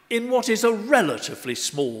 in what is a relatively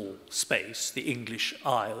small space, the English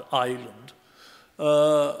island,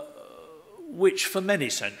 which for many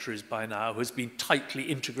centuries by now has been tightly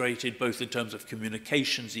integrated both in terms of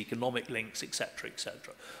communications, economic links, etc.,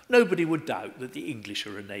 etc. Nobody would doubt that the English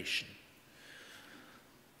are a nation.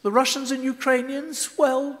 The Russians and Ukrainians,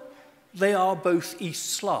 well, they are both East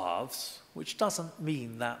Slavs, which doesn't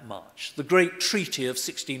mean that much. The Great Treaty of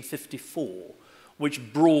 1654,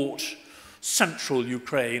 which brought central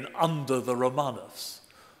Ukraine under the Romanovs,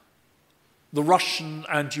 the Russian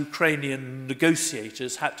and Ukrainian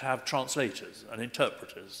negotiators had to have translators and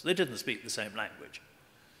interpreters. They didn't speak the same language.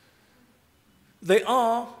 They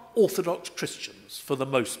are Orthodox Christians for the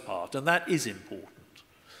most part, and that is important.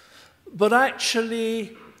 But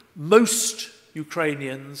actually, most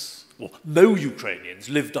Ukrainians, well, no Ukrainians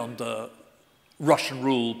lived under Russian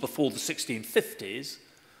rule before the 1650s,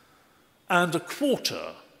 and a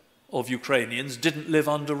quarter of Ukrainians didn't live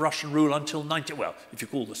under Russian rule until if you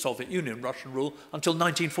call the Soviet Union Russian rule, until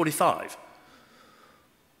 1945.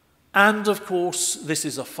 And of course, this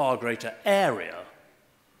is a far greater area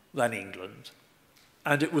than England,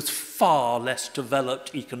 and it was far less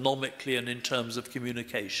developed economically and in terms of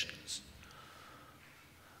communications.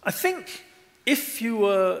 I think if you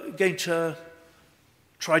were going to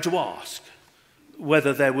try to ask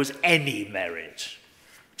whether there was any merit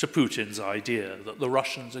to Putin's idea that the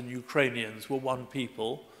Russians and Ukrainians were one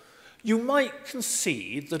people, you might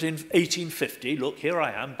concede that in 1850, look, here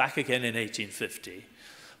I am, back again in 1850,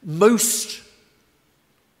 most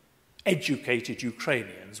educated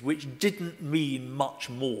Ukrainians, which didn't mean much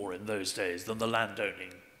more in those days than the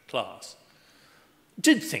landowning class,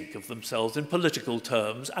 did think of themselves in political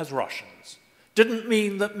terms as Russians. Didn't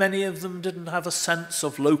mean that many of them didn't have a sense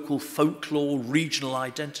of local folklore, regional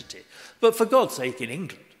identity. But for God's sake, in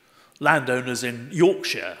England, landowners in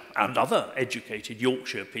Yorkshire and other educated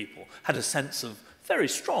Yorkshire people had a sense of very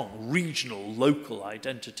strong regional, local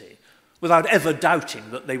identity without ever doubting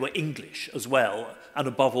that they were English as well, and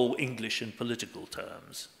above all, English in political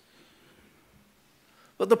terms.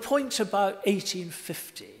 But the point about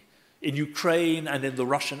 1850 in Ukraine and in the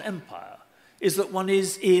Russian Empire is that one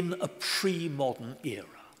is in a pre-modern era.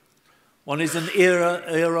 One is an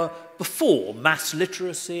era before mass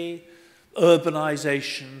literacy,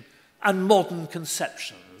 urbanization, and modern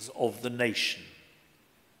conceptions of the nation.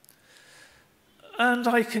 And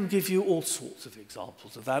I can give you all sorts of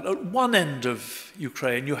examples of that. At one end of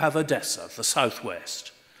Ukraine, you have Odessa, the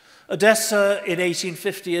southwest. Odessa in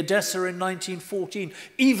 1850, Odessa in 1914,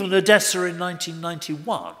 even Odessa in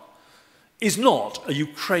 1991, is not a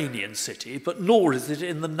Ukrainian city, but nor is it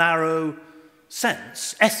in the narrow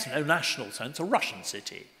sense, ethno-national sense, a Russian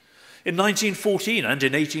city. In 1914 and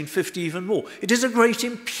in 1850 even more, it is a great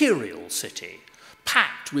imperial city,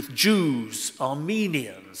 packed with Jews,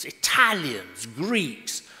 Armenians, Italians,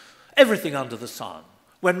 Greeks, everything under the sun.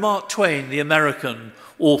 When Mark Twain, the American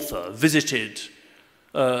author, visited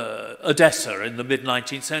Odessa in the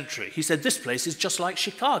mid-19th century, he said, this place is just like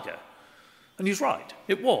Chicago. And he's right,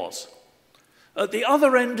 it was. At the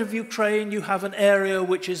other end of Ukraine, you have an area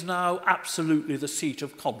which is now absolutely the seat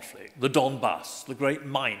of conflict, the Donbass, the great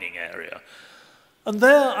mining area. And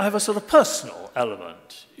there I have a sort of personal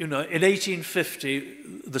element. You know, in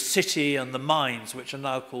 1850, the city and the mines, which are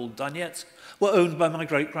now called Donetsk, were owned by my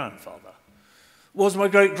great-grandfather. Was my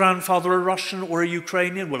great-grandfather a Russian or a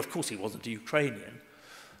Ukrainian? Well, of course he wasn't a Ukrainian.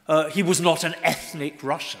 He was not an ethnic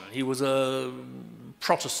Russian. He was a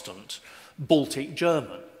Protestant Baltic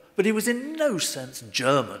German. But he was in no sense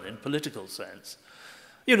German in political sense.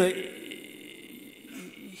 You know,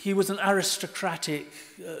 he was an aristocratic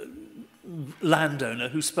landowner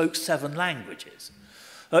who spoke 7 languages.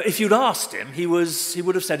 If you'd asked him, he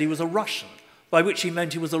would have said he was a Russian, by which he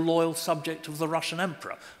meant he was a loyal subject of the Russian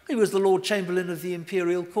emperor. He was the Lord Chamberlain of the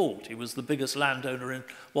imperial court. He was the biggest landowner in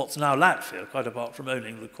what's now Latvia, quite apart from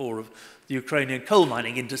owning the core of the Ukrainian coal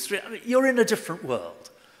mining industry. I mean, you're in a different world.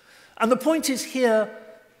 And the point is here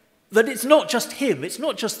that it's not just him, it's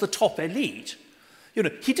not just the top elite. You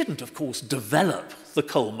know, he didn't, of course, develop the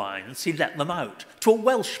coal mines, he let them out to a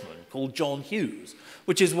Welshman called John Hughes,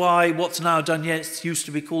 which is why what's now Donetsk used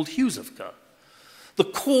to be called Hughesovka. The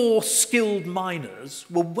core skilled miners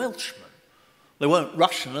were Welshmen. They weren't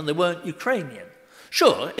Russian and they weren't Ukrainian.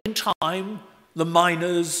 Sure, in time, the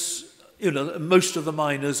miners, you know, most of the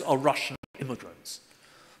miners are Russian immigrants.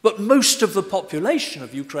 But most of the population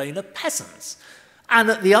of Ukraine are peasants. And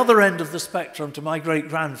at the other end of the spectrum, to my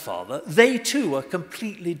great-grandfather, they too are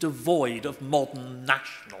completely devoid of modern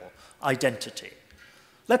national identity.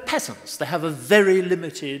 They're peasants. They have a very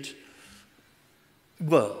limited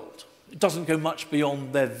world. It doesn't go much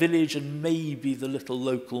beyond their village and maybe the little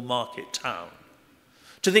local market town.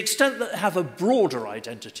 To the extent that they have a broader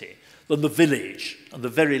identity than the village and the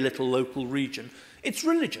very little local region, it's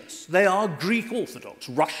religious. They are Greek Orthodox,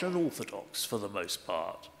 Russian Orthodox for the most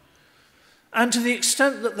part. And to the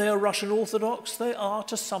extent that they are Russian Orthodox, they are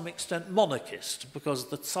to some extent monarchist, because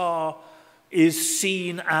the Tsar is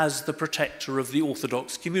seen as the protector of the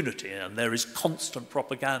Orthodox community, and there is constant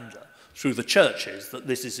propaganda through the churches that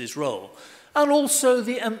this is his role. And also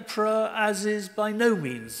the emperor, as is by no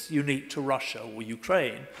means unique to Russia or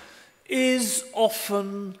Ukraine, is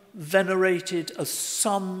often venerated as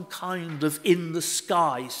some kind of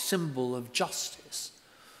in-the-sky symbol of justice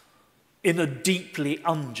in a deeply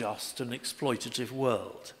unjust and exploitative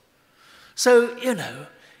world. So, you know,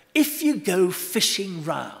 if you go fishing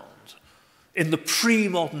round in the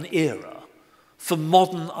pre-modern era for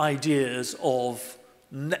modern ideas of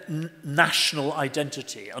national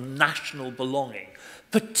identity and national belonging,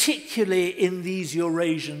 particularly in these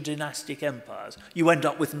Eurasian dynastic empires, you end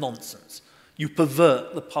up with nonsense. You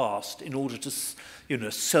pervert the past in order to, you know,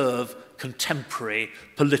 serve contemporary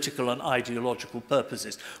political and ideological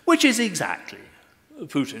purposes, which is exactly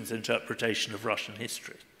Putin's interpretation of Russian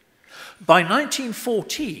history. By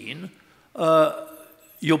 1914,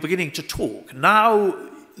 you're beginning to talk. Now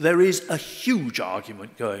there is a huge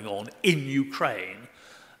argument going on in Ukraine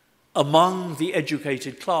among the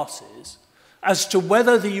educated classes as to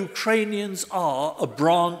whether the Ukrainians are a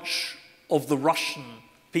branch of the Russian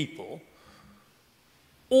people,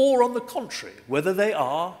 or on the contrary, whether they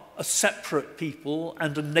are a separate people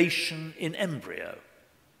and a nation in embryo.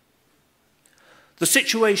 The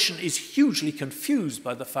situation is hugely confused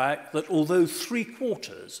by the fact that although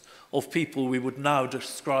 3/4 of people we would now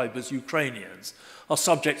describe as Ukrainians are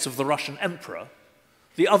subjects of the Russian emperor,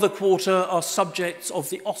 the other quarter are subjects of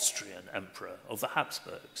the Austrian emperor, of the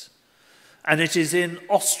Habsburgs. And it is in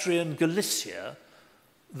Austrian Galicia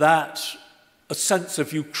that a sense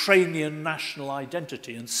of Ukrainian national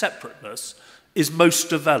identity and separateness is most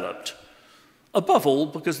developed. Above all,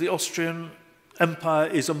 because the Austrian Empire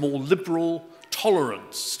is a more liberal,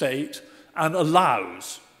 tolerant state and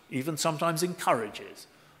allows, even sometimes encourages,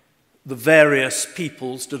 the various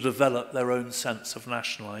peoples to develop their own sense of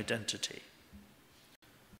national identity.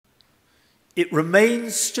 It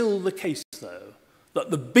remains still the case, though, that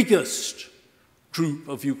the biggest group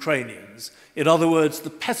of Ukrainians, in other words, the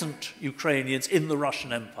peasant Ukrainians in the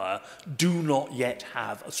Russian Empire, do not yet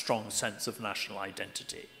have a strong sense of national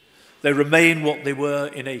identity. They remain what they were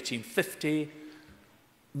in 1850,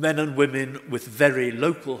 men and women with very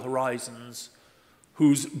local horizons,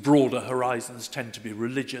 whose broader horizons tend to be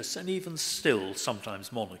religious and even still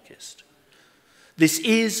sometimes monarchist. This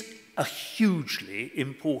is a hugely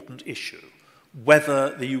important issue,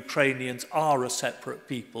 whether the Ukrainians are a separate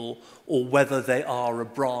people or whether they are a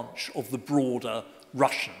branch of the broader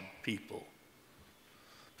Russian people.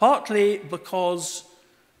 Partly because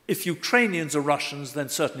if Ukrainians are Russians, then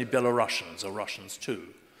certainly Belarusians are Russians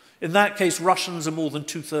too. In that case, Russians are more than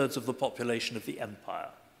 2/3 of the population of the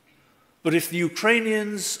empire. But if the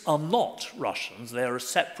Ukrainians are not Russians, they are a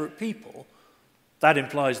separate people, that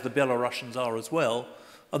implies the Belarusians are as well,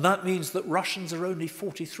 and that means that Russians are only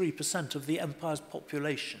 43% of the empire's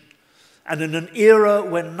population. And in an era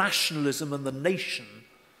when nationalism and the nation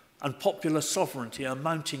and popular sovereignty are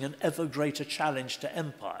mounting an ever greater challenge to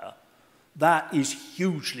empire, that is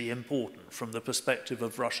hugely important from the perspective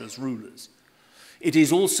of Russia's rulers. It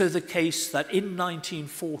is also the case that in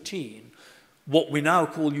 1914, what we now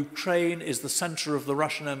call Ukraine is the center of the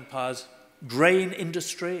Russian Empire's grain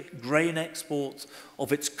industry, grain exports,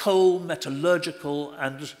 of its coal, metallurgical,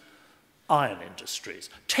 and iron industries.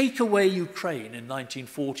 Take away Ukraine in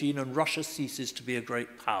 1914 and Russia ceases to be a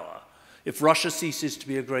great power. If Russia ceases to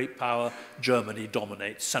be a great power, Germany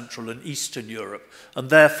dominates Central and Eastern Europe,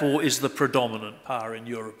 and therefore is the predominant power in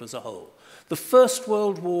Europe as a whole. The First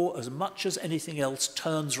World War, as much as anything else,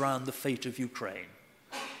 turns around the fate of Ukraine.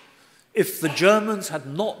 If the Germans had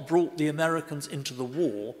not brought the Americans into the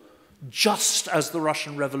war, just as the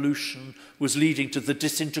Russian Revolution was leading to the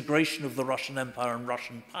disintegration of the Russian Empire and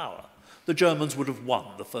Russian power, the Germans would have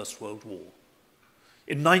won the First World War.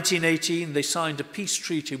 In 1918, they signed a peace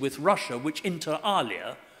treaty with Russia, which inter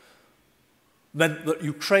alia meant that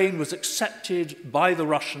Ukraine was accepted by the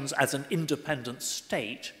Russians as an independent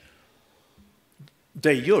state,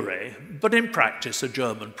 de jure, but in practice a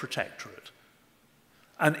German protectorate.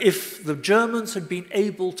 And if the Germans had been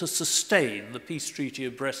able to sustain the peace treaty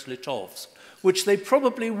of Brest-Litovsk, which they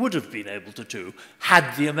probably would have been able to do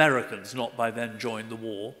had the Americans not by then joined the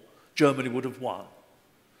war, Germany would have won.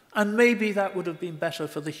 And maybe that would have been better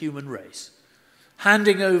for the human race.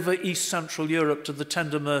 Handing over East Central Europe to the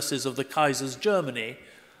tender mercies of the Kaiser's Germany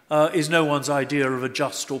is no one's idea of a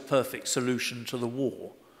just or perfect solution to the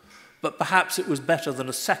war. But perhaps it was better than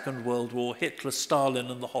a Second World War, Hitler,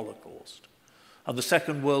 Stalin, and the Holocaust. And the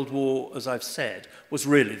Second World War, as I've said, was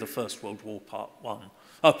really the First World War Part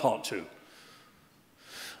 2.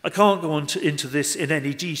 I can't go into this in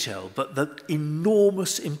any detail, but the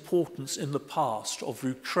enormous importance in the past of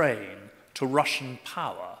Ukraine to Russian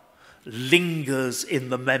power lingers in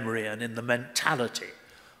the memory and in the mentality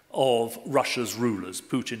of Russia's rulers,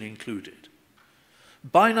 Putin included.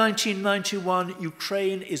 By 1991,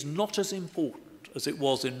 Ukraine is not as important as it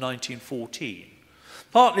was in 1914,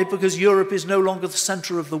 partly because Europe is no longer the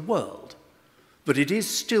center of the world, but it is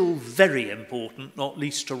still very important, not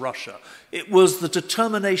least to Russia. It was the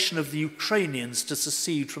determination of the Ukrainians to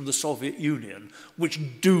secede from the Soviet Union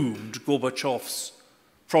which doomed Gorbachev's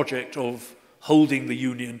project of holding the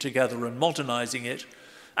Union together and modernizing it,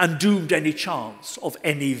 and doomed any chance of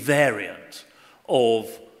any variant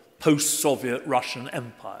of post-Soviet Russian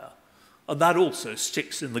empire. And that also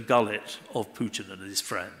sticks in the gullet of Putin and his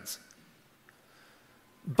friends.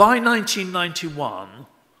 By 1991,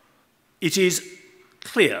 it is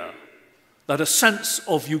clear that a sense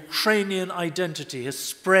of Ukrainian identity has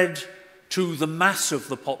spread to the mass of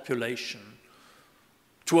the population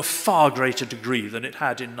to a far greater degree than it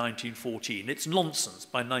had in 1914. It's nonsense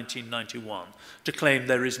by 1991 to claim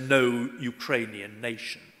there is no Ukrainian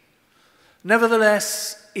nation.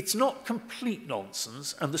 Nevertheless, it's not complete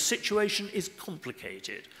nonsense, and the situation is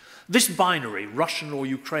complicated. This binary, Russian or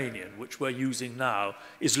Ukrainian, which we're using now,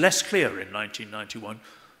 is less clear in 1991,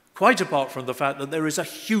 quite apart from the fact that there is a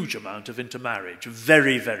huge amount of intermarriage.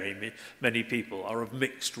 Very, very many people are of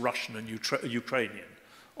mixed Russian and Ukrainian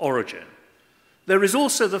origin. There is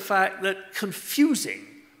also the fact that confusing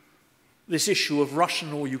this issue of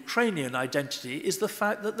Russian or Ukrainian identity is the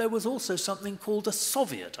fact that there was also something called a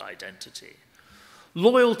Soviet identity.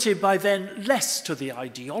 Loyalty by then less to the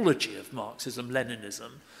ideology of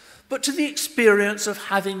Marxism-Leninism, but to the experience of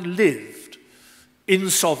having lived in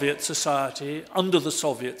Soviet society, under the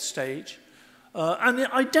Soviet state, and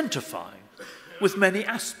identifying with many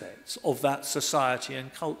aspects of that society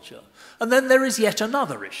and culture. And then there is yet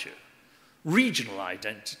another issue, regional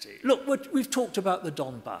identity. Look, we've talked about the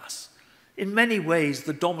Donbass. In many ways,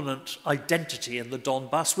 the dominant identity in the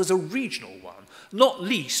Donbass was a regional one, not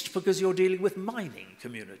least because you're dealing with mining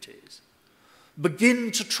communities.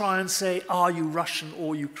 Begin to try and say, are you Russian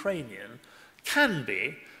or Ukrainian, can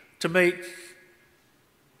be to make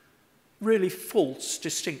really false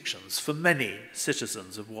distinctions for many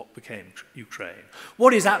citizens of what became Ukraine.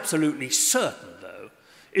 What is absolutely certain, though,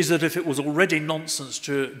 is that if it was already nonsense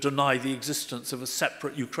to deny the existence of a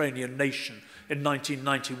separate Ukrainian nation in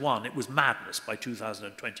 1991, it was madness by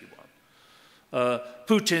 2021.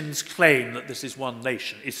 Putin's claim that this is one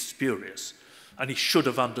nation is spurious, and he should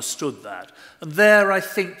have understood that. And there, I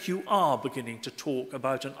think, you are beginning to talk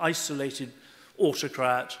about an isolated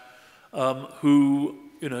autocrat who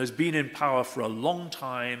has been in power for a long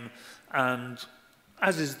time, and,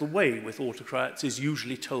 as is the way with autocrats, is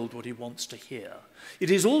usually told what he wants to hear.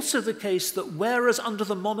 It is also the case that whereas under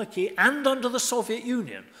the monarchy and under the Soviet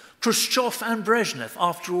Union, Khrushchev and Brezhnev,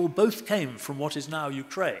 after all, both came from what is now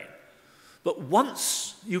Ukraine. But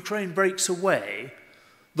once Ukraine breaks away,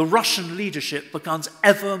 the Russian leadership becomes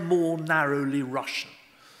ever more narrowly Russian.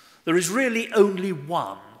 There is really only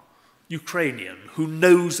one Ukrainian who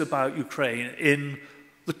knows about Ukraine in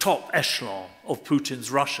the top echelon of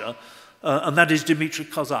Putin's Russia, and that is Dmitry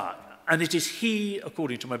Kozak. And it is he,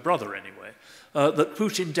 according to my brother anyway, that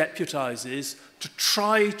Putin deputizes to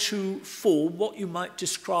try to form what you might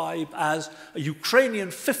describe as a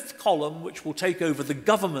Ukrainian fifth column which will take over the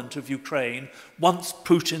government of Ukraine once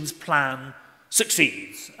Putin's plan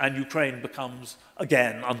succeeds and Ukraine becomes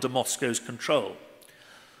again under Moscow's control.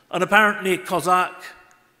 And apparently Kozak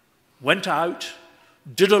went out,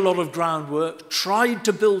 did a lot of groundwork, tried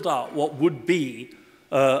to build out what would be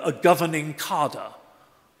a governing cadre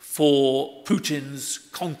for Putin's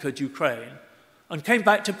conquered Ukraine, and came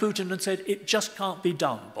back to Putin and said, it just can't be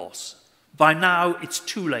done, boss. By now, it's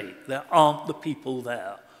too late. There aren't the people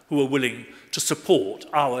there who are willing to support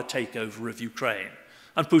our takeover of Ukraine.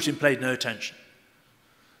 And Putin paid no attention.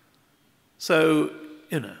 So,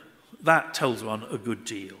 that tells one a good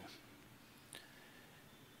deal.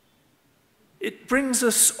 It brings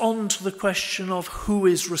us on to the question of who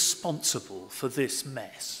is responsible for this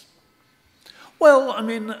mess. Well,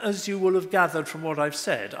 as you will have gathered from what I've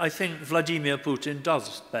said, I think Vladimir Putin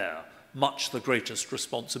does bear much the greatest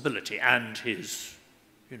responsibility, and his,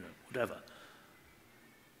 whatever.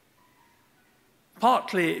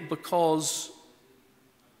 Partly because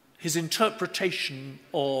his interpretation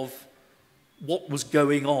of what was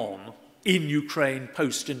going on in Ukraine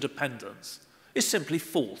post-independence is simply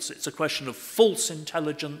false. It's a question of false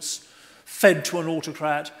intelligence fed to an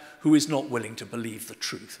autocrat who is not willing to believe the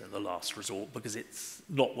truth in the last resort because it's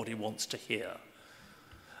not what he wants to hear.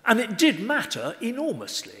 And it did matter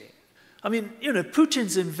enormously. I mean, you know,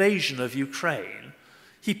 Putin's invasion of Ukraine,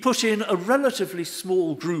 he put in a relatively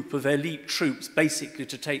small group of elite troops basically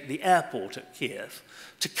to take the airport at Kiev,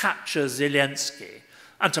 to capture Zelensky,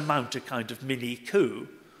 and to mount a kind of mini coup.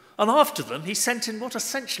 And after them, he sent in what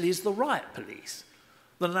essentially is the riot police,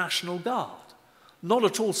 the National Guard. Not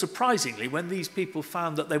at all surprisingly, when these people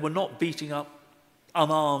found that they were not beating up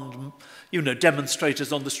unarmed, you know,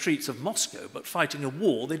 demonstrators on the streets of Moscow, but fighting a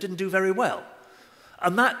war, they didn't do very well.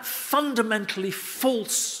 And that fundamentally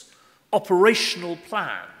false operational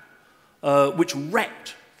plan, which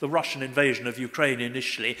wrecked the Russian invasion of Ukraine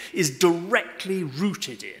initially, is directly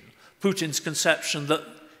rooted in Putin's conception that,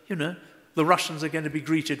 you know, the Russians are going to be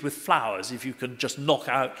greeted with flowers if you can just knock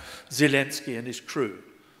out Zelensky and his crew.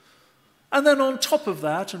 And then on top of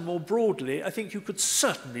that, and more broadly, I think you could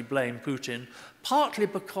certainly blame Putin, partly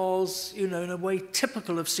because, you know, in a way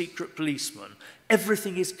typical of secret policemen,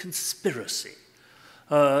 everything is conspiracy.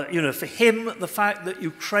 You know, for him, the fact that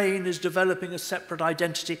Ukraine is developing a separate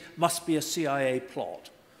identity must be a CIA plot.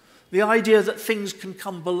 The idea that things can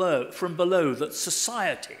come from below, that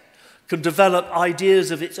society can develop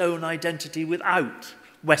ideas of its own identity without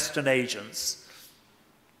Western agents,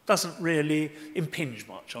 doesn't really impinge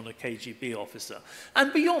much on a KGB officer.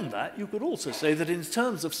 And beyond that, you could also say that in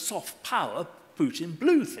terms of soft power, Putin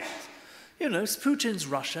blew things. You know, Putin's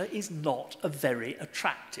Russia is not a very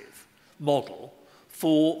attractive model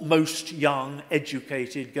for most young,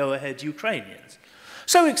 educated, go-ahead Ukrainians.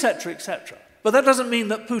 So, etc., etc. But that doesn't mean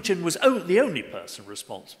that Putin was the only person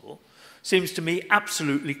responsible. Seems to me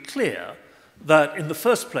absolutely clear that, in the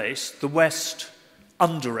first place, the West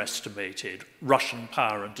underestimated Russian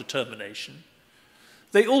power and determination.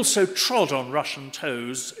 They also trod on Russian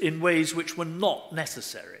toes in ways which were not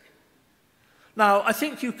necessary. Now, I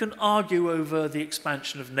think you can argue over the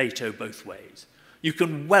expansion of NATO both ways. You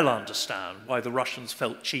can well understand why the Russians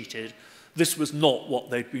felt cheated. This was not what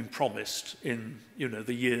they'd been promised in, you know,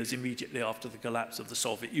 the years immediately after the collapse of the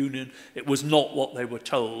Soviet Union. It was not what they were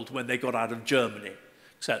told when they got out of Germany,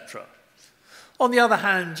 etc. On the other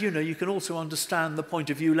hand, you know, you can also understand the point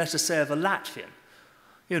of view, let us say, of a Latvian.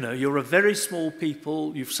 You know, you're a very small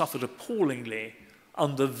people, you've suffered appallingly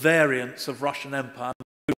under variants of Russian Empire,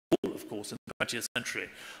 of course, in the 20th century,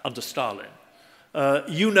 under Stalin.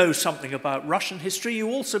 You know something about Russian history. You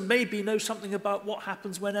also maybe know something about what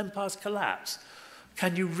happens when empires collapse.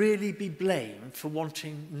 Can you really be blamed for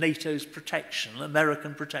wanting NATO's protection,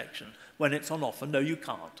 American protection, when it's on offer? No, you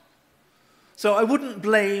can't. So I wouldn't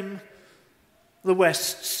blame the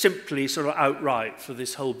West simply sort of outright for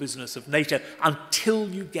this whole business of NATO until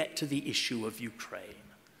you get to the issue of Ukraine.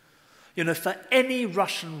 You know, for any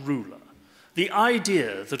Russian ruler, the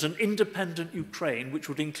idea that an independent Ukraine, which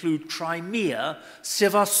would include Crimea,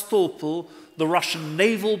 Sevastopol, the Russian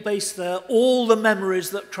naval base there, all the memories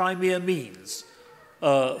that Crimea means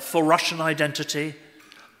for Russian identity,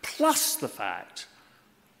 plus the fact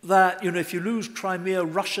that, you know, if you lose Crimea,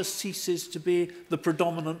 Russia ceases to be the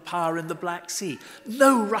predominant power in the Black Sea.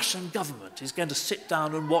 No Russian government is going to sit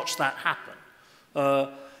down and watch that happen.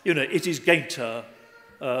 You know, it is going to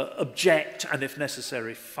object and, if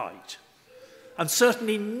necessary, fight. And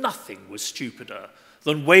certainly nothing was stupider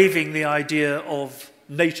than waving the idea of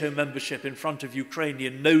NATO membership in front of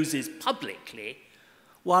Ukrainian noses publicly,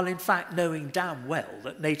 while in fact knowing damn well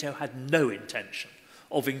that NATO had no intention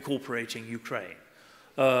of incorporating Ukraine.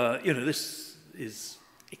 You know, this is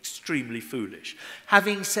extremely foolish.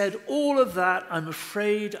 Having said all of that, I'm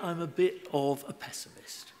afraid I'm a bit of a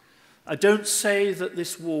pessimist. I don't say that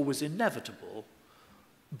this war was inevitable,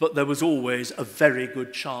 but there was always a very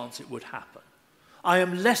good chance it would happen. I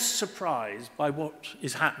am less surprised by what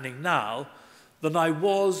is happening now than I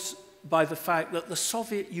was by the fact that the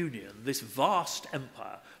Soviet Union, this vast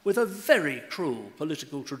empire, with a very cruel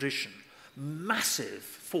political tradition, massive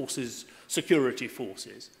forces, security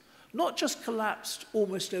forces, not just collapsed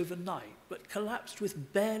almost overnight, but collapsed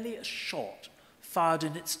with barely a shot fired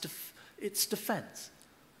in its defense.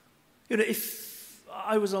 You know, if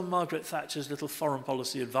I was on Margaret Thatcher's little foreign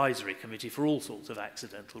policy advisory committee for all sorts of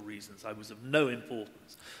accidental reasons. I was of no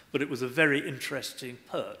importance, but it was a very interesting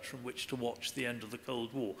perch from which to watch the end of the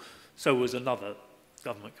Cold War. So was another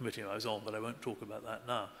government committee I was on, but I won't talk about that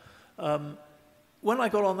now. When I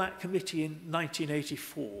got on that committee in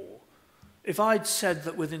 1984, if I'd said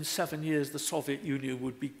that within 7 years the Soviet Union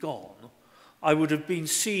would be gone, I would have been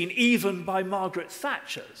seen, even by Margaret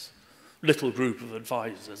Thatcher's little group of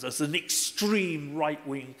advisors as an extreme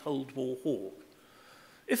right-wing Cold War hawk.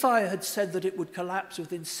 If I had said that it would collapse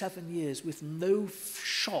within 7 years with no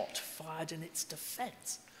shot fired in its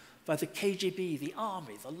defense by the KGB, the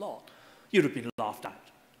army, the lot, you'd have been laughed at.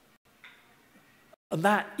 And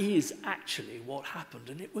that is actually what happened,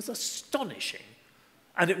 and it was astonishing.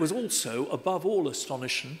 And it was also, above all,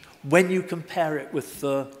 astonishing when you compare it with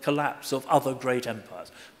the collapse of other great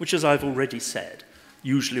empires, which, as I've already said,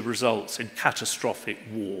 usually results in catastrophic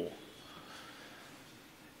war.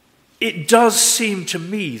 It does seem to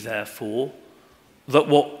me, therefore, that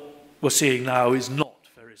what we're seeing now is not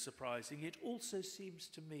very surprising. It also seems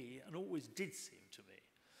to me, and always did seem to me,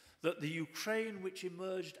 that the Ukraine which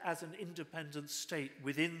emerged as an independent state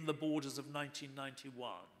within the borders of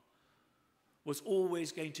 1991 was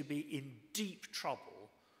always going to be in deep trouble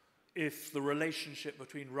if the relationship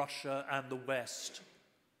between Russia and the West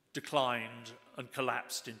declined and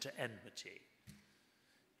collapsed into enmity.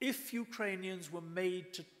 If Ukrainians were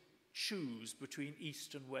made to choose between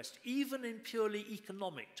East and West, even in purely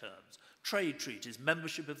economic terms, trade treaties,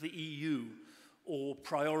 membership of the EU, or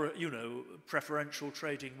preferential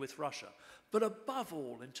trading with Russia, but above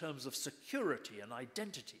all, in terms of security and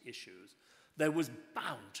identity issues, there was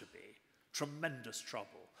bound to be tremendous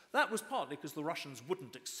trouble. That was partly because the Russians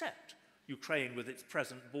wouldn't accept Ukraine with its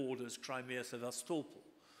present borders, Crimea, Sevastopol,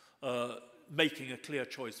 making a clear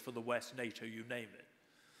choice for the West, NATO, you name it.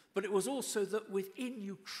 But it was also that within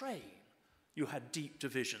Ukraine, you had deep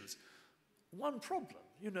divisions. One problem,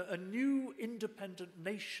 a new independent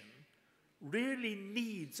nation really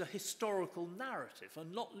needs a historical narrative,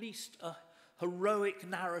 and not least a heroic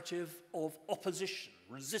narrative of opposition,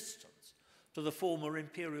 resistance to the former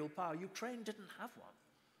imperial power. Ukraine didn't have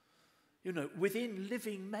one. Within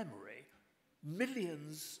living memory,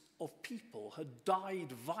 millions of people had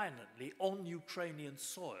died violently on Ukrainian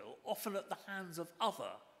soil, often at the hands of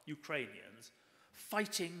other Ukrainians,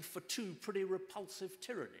 fighting for two pretty repulsive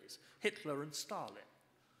tyrannies, Hitler and Stalin.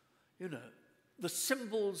 The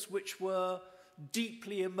symbols which were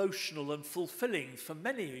deeply emotional and fulfilling for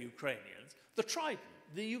many Ukrainians, the trident,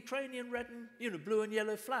 the Ukrainian red and blue and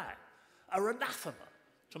yellow flag, are anathema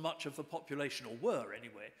to much of the population, or were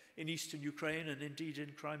anyway, in eastern Ukraine and indeed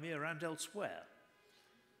in Crimea and elsewhere.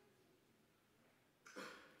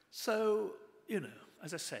 So,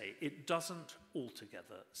 as I say, it doesn't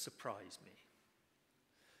altogether surprise me.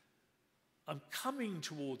 I'm coming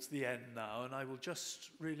towards the end now, and I will just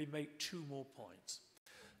really make two more points.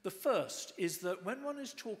 The first is that when one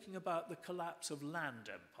is talking about the collapse of land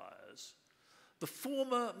empires, the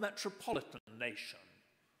former metropolitan nation,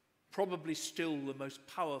 probably still the most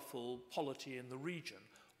powerful polity in the region,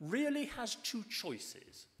 really has two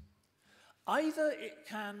choices. Either it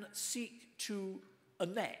can seek to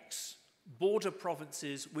annex border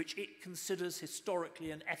provinces which it considers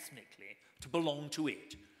historically and ethnically to belong to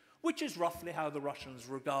it, which is roughly how the Russians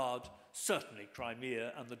regard certainly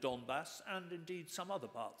Crimea and the Donbass, and indeed some other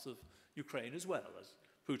parts of Ukraine as well, as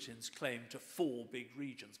Putin's claim to 4 big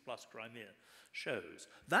regions plus Crimea shows.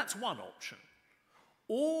 That's one option.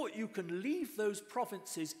 Or you can leave those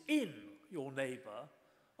provinces in your neighbour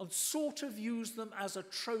and sort of use them as a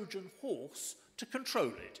Trojan horse to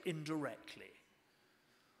control it indirectly.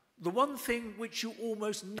 The one thing which you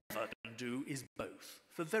almost never can do is both,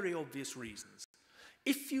 for very obvious reasons.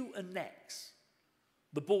 If you annex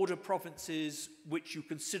the border provinces which you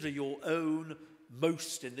consider your own,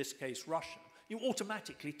 most in this case Russian, you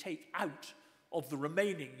automatically take out of the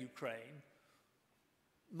remaining Ukraine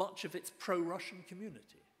much of its pro-Russian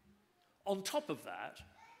community. On top of that,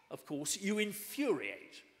 of course, you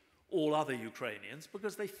infuriate all other Ukrainians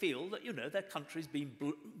because they feel that, their country's been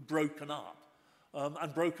broken up,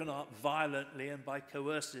 and broken up violently and by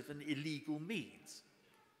coercive and illegal means.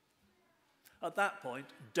 At that point,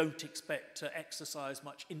 don't expect to exercise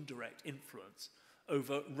much indirect influence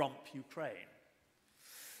over rump Ukraine.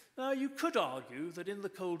 Now, you could argue that in the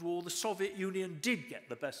Cold War, the Soviet Union did get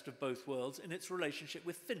the best of both worlds in its relationship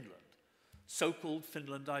with Finland, so-called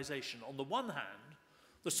Finlandization. On the one hand,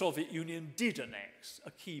 the Soviet Union did annex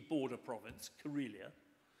a key border province, Karelia,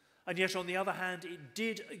 and yet on the other hand, it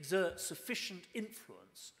did exert sufficient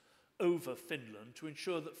influence over Finland to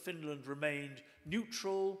ensure that Finland remained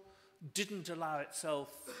neutral, didn't allow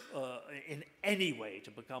itself in any way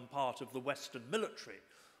to become part of the Western military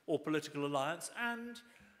or political alliance, and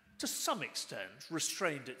to some extent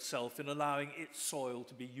restrained itself in allowing its soil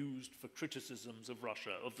to be used for criticisms of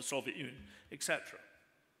Russia, of the Soviet Union, etc.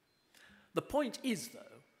 The point is,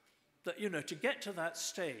 though, that to get to that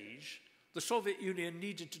stage, the Soviet Union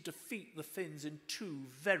needed to defeat the Finns in 2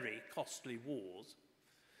 very costly wars.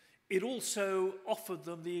 it also offered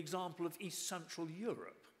them the example of East Central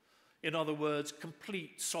Europe. In other words,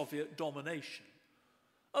 complete Soviet domination.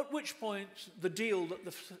 At which point, the deal that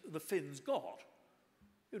the Finns got,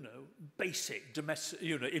 basic domestic,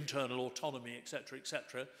 internal autonomy, etc.,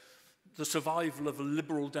 the survival of a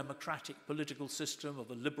liberal democratic political system, of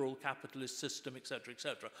a liberal capitalist system, etc.,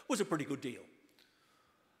 was a pretty good deal.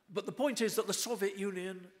 But the point is that the Soviet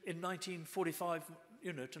Union in 1945, to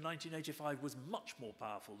 1985 was much more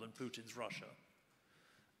powerful than Putin's Russia.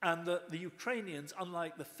 And that the Ukrainians,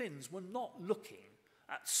 unlike the Finns, were not looking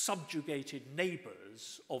at subjugated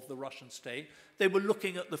neighbours of the Russian state. They were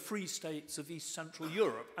looking at the free states of East Central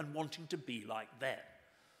Europe and wanting to be like them.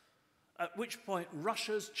 At which point,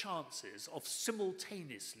 Russia's chances of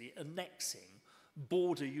simultaneously annexing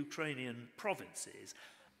border Ukrainian provinces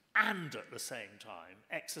and at the same time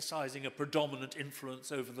exercising a predominant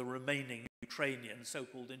influence over the remaining Ukrainian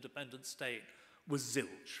so-called independent state was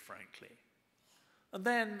zilch, frankly. And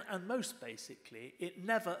then, and most basically, it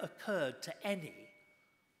never occurred to any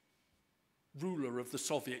ruler of the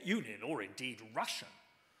Soviet Union, or indeed Russian,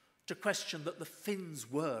 to question that the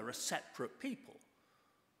Finns were a separate people.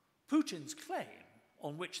 Putin's claim,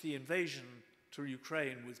 on which the invasion to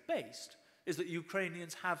Ukraine was based, is that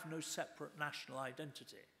Ukrainians have no separate national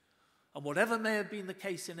identity. And whatever may have been the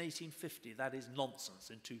case in 1850, that is nonsense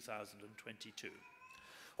in 2022.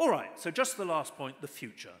 All right, so just the last point, the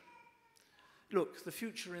future. Look, the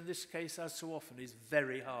future in this case, as so often, is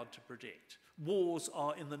very hard to predict. Wars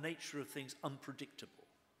are, in the nature of things, unpredictable.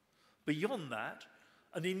 Beyond that,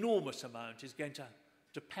 an enormous amount is going to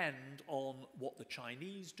depend on what the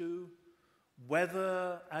Chinese do,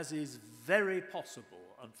 whether, as is very possible,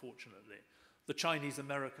 unfortunately, the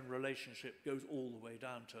Chinese-American relationship goes all the way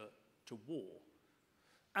down to war.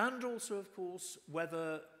 And also, of course,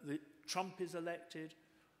 whether Trump is elected,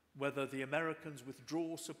 whether the Americans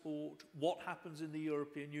withdraw support, what happens in the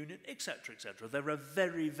European Union, etc., etc. There are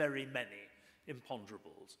very, very many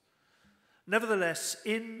imponderables. Nevertheless,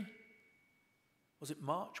 was it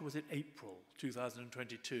March or was it April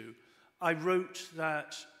 2022, I wrote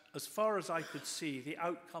that, as far as I could see, the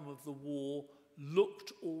outcome of the war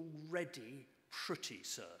looked already pretty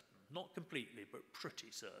certain. Not completely, but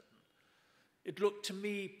pretty certain. It looked to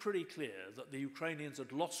me pretty clear that the Ukrainians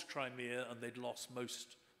had lost Crimea and they'd lost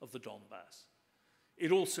most of the Donbass.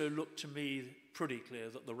 It also looked to me pretty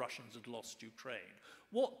clear that the Russians had lost Ukraine.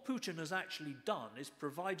 What Putin has actually done is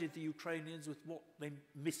provided the Ukrainians with what they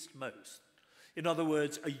missed most. In other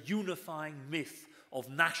words, a unifying myth of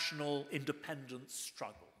national independence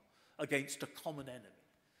struggle against a common enemy.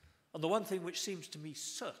 And the one thing which seems to me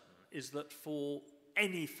certain is that for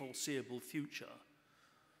any foreseeable future,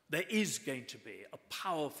 there is going to be a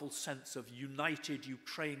powerful sense of united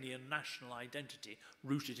Ukrainian national identity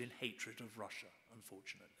rooted in hatred of Russia,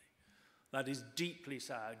 unfortunately. That is deeply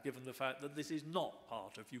sad, given the fact that this is not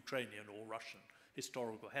part of Ukrainian or Russian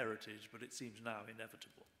historical heritage, but it seems now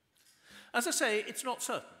inevitable. As I say, it's not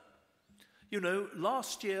certain.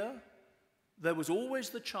 Last year, there was always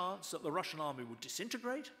the chance that the Russian army would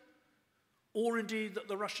disintegrate, or indeed that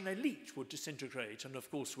the Russian elite would disintegrate. And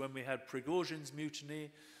of course, when we had Prigozhin's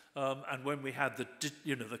mutiny, and when we had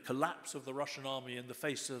the collapse of the Russian army in the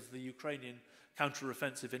face of the Ukrainian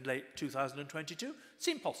counteroffensive in late 2022, it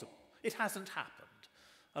seemed possible. It hasn't happened.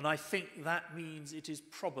 And I think that means it is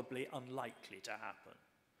probably unlikely to happen.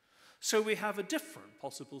 So we have a different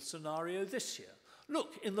possible scenario this year.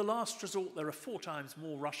 Look, in the last resort, there are 4 times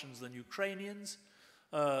more Russians than Ukrainians.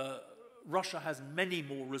 Russia has many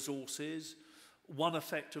more resources. One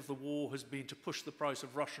effect of the war has been to push the price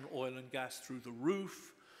of Russian oil and gas through the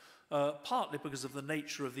roof. Partly because of the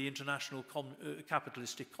nature of the international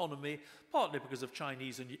capitalist economy, partly because of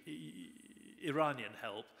Chinese and Iranian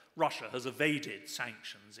help, Russia has evaded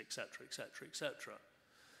sanctions, etc., etc., etc.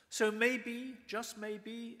 So maybe, just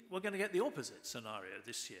maybe, we're going to get the opposite scenario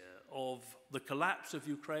this year of the collapse of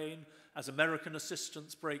Ukraine as American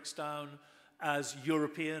assistance breaks down, as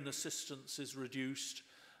European assistance is reduced,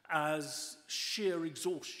 as sheer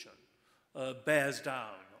exhaustion bears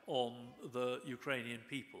down on the Ukrainian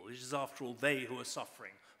people. It is, after all, they who are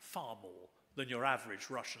suffering far more than your average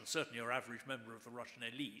Russian, certainly your average member of the Russian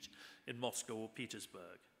elite in Moscow or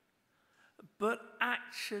Petersburg. But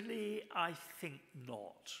actually, I think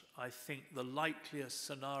not. I think the likeliest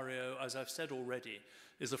scenario, as I've said already,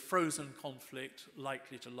 is a frozen conflict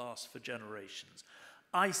likely to last for generations.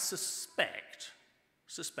 I suspect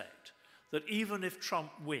that even if Trump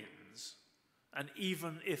wins, and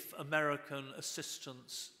even if American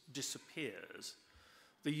assistance disappears,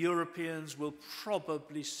 the Europeans will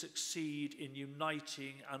probably succeed in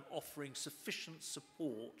uniting and offering sufficient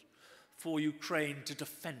support for Ukraine to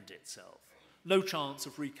defend itself. No chance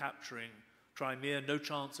of recapturing Crimea, no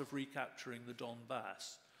chance of recapturing the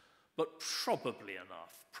Donbass, but probably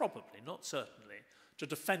enough, probably, not certainly, to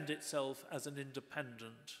defend itself as an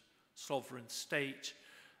independent sovereign state,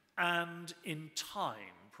 and in time,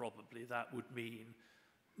 probably, that would mean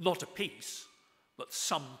not a peace, but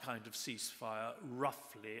some kind of ceasefire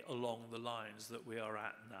roughly along the lines that we are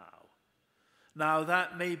at now. Now,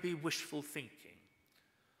 that may be wishful thinking.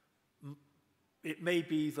 It may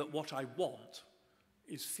be that what I want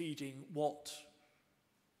is feeding what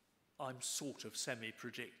I'm sort of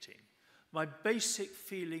semi-predicting. My basic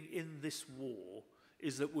feeling in this war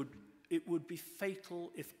is that it would be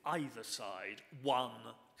fatal if either side won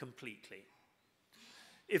completely.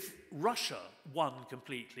 If Russia won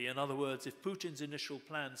completely, in other words, if Putin's initial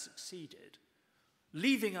plan succeeded,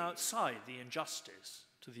 leaving outside the injustice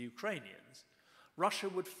to the Ukrainians, Russia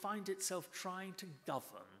would find itself trying to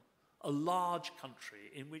govern a large country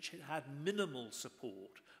in which it had minimal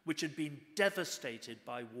support, which had been devastated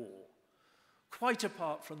by war. Quite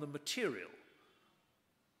apart from the material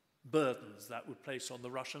burdens that would place on the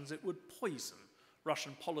Russians, it would poison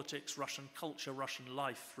Russian politics, Russian culture, Russian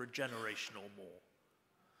life for a generation or more.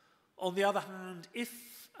 On the other hand,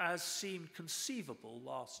 if, as seemed conceivable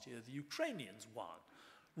last year, the Ukrainians won,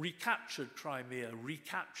 recaptured Crimea,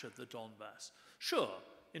 recaptured the Donbass, sure,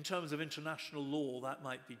 in terms of international law, that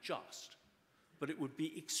might be just, but it would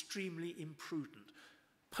be extremely imprudent.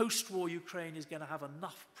 Post-war Ukraine is going to have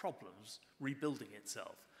enough problems rebuilding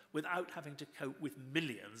itself without having to cope with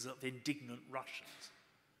millions of indignant Russians.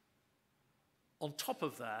 On top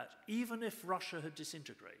of that, even if Russia had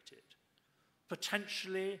disintegrated,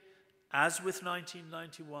 potentially, as with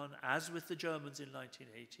 1991, as with the Germans in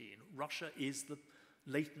 1918, Russia is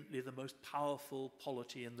latently the most powerful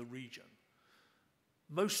polity in the region.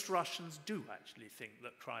 Most Russians do actually think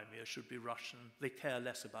that Crimea should be Russian. They care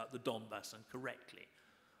less about the Donbass, and correctly.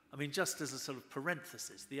 I mean, just as a sort of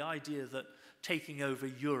parenthesis, the idea that taking over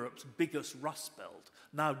Europe's biggest Rust Belt,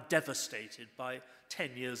 now devastated by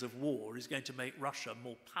 10 years of war, is going to make Russia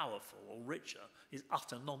more powerful or richer is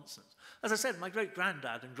utter nonsense. As I said, my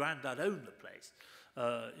great-granddad and granddad owned the place,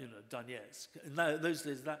 Donetsk. In those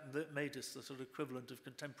days, that made us the sort of equivalent of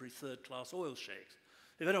contemporary third-class oil sheikhs.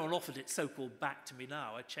 If anyone offered it so-called back to me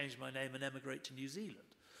now, I'd change my name and emigrate to New Zealand.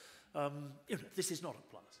 This is not a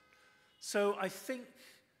plus. So I think,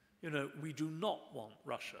 we do not want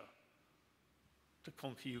Russia to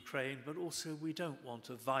conquer Ukraine, but also we don't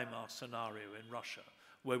want a Weimar scenario in Russia,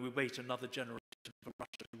 where we wait another generation for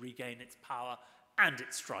Russia to regain its power, and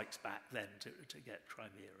it strikes back then to get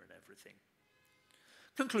Crimea and everything.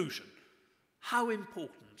 Conclusion. How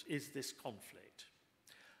important is this conflict?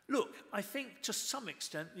 Look, I think to some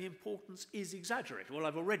extent the importance is exaggerated. Well,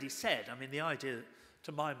 I've already said, the idea,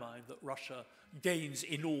 to my mind, that Russia gains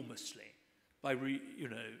enormously by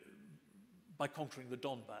conquering the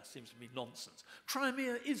Donbass seems to be nonsense.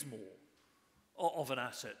 Crimea is more of an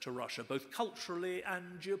asset to Russia, both culturally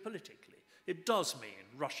and geopolitically. It does mean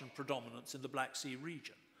Russian predominance in the Black Sea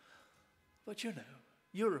region. But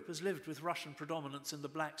Europe has lived with Russian predominance in the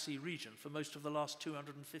Black Sea region for most of the last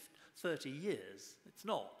 230 years. It's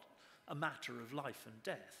not a matter of life and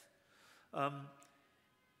death.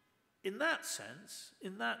 In that sense,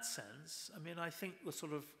 I think the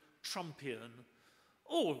sort of Trumpian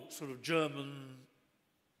or sort of German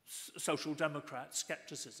social democrat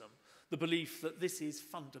skepticism, the belief that this is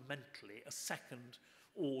fundamentally a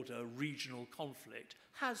second-order regional conflict,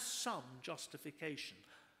 has some justification.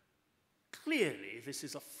 Clearly, this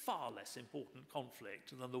is a far less important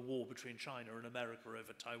conflict than the war between China and America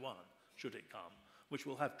over Taiwan, should it come, which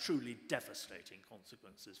will have truly devastating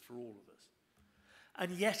consequences for all of us.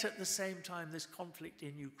 And yet, at the same time, this conflict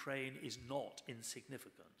in Ukraine is not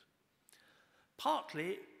insignificant.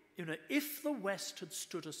 Partly, if the West had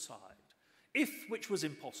stood aside, which was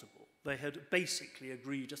impossible, they had basically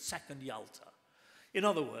agreed a second Yalta. In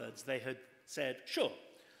other words, they had said, sure,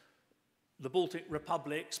 the Baltic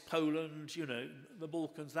republics, Poland, the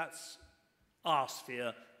Balkans, that's our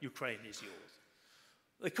sphere, Ukraine is yours.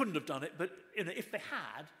 They couldn't have done it, but if they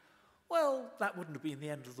had, well, that wouldn't have been the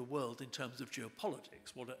end of the world in terms of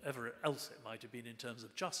geopolitics, whatever else it might have been in terms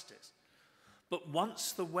of justice. But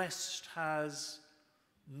once the West has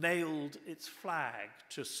nailed its flag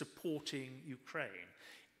to supporting Ukraine,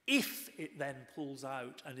 if it then pulls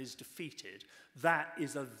out and is defeated, that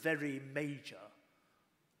is a very major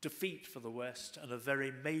defeat for the West and a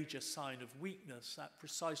very major sign of weakness at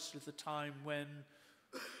precisely the time when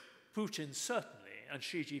Putin certainly, and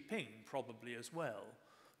Xi Jinping probably as well,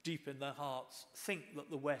 deep in their hearts think that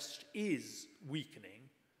the West is weakening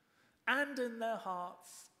and in their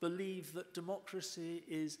hearts believe that democracy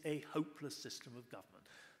is a hopeless system of government.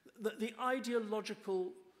 The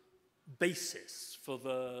ideological basis for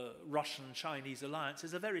the Russian-Chinese alliance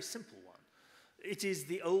is a very simple one. It is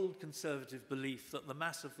the old conservative belief that the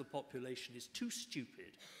mass of the population is too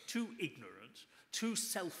stupid, too ignorant, too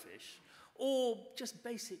selfish, or just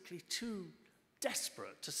basically too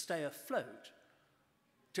desperate to stay afloat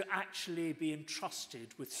to actually be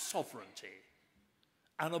entrusted with sovereignty,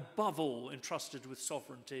 and above all entrusted with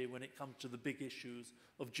sovereignty when it comes to the big issues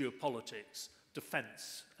of geopolitics,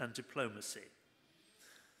 defense, and diplomacy.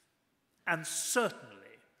 And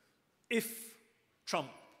certainly, if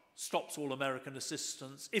Trump stops all American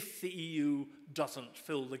assistance, if the EU doesn't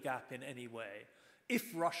fill the gap in any way,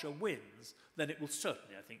 if Russia wins, then it will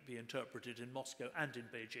certainly, I think, be interpreted in Moscow and in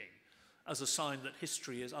Beijing as a sign that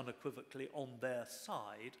history is unequivocally on their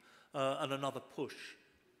side, and another push,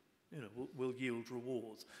 will yield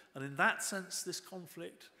rewards. And in that sense, this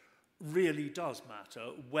conflict really does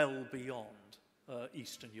matter well beyond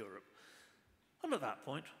Eastern Europe. And at that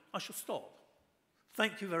point, I shall stop.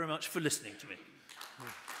 Thank you very much for listening to me.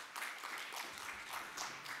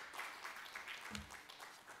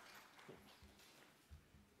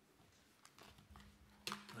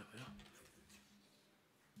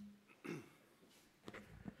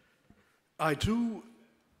 I do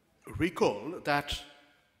recall that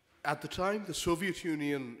at the time the Soviet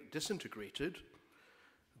Union disintegrated,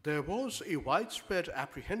 there was a widespread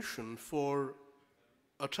apprehension for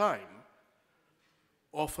a time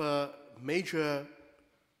of a major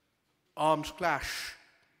armed clash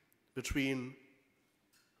between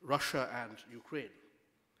Russia and Ukraine,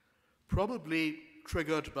 probably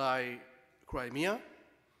triggered by Crimea,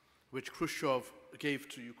 which Khrushchev gave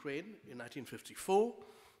to Ukraine in 1954.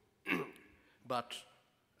 But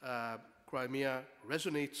Crimea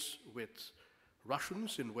resonates with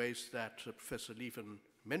Russians in ways that Professor Lieven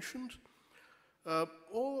mentioned, but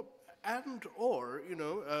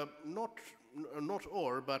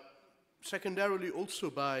secondarily also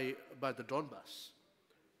by the Donbass,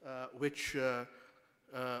 which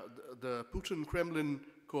the Putin Kremlin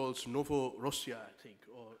calls Novorossiya, I think,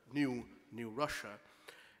 or New Russia.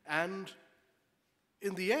 And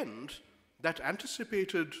in the end, that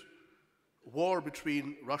anticipated war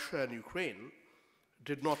between Russia and Ukraine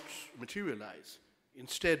did not materialize.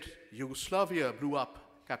 Instead, Yugoslavia blew up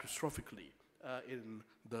catastrophically in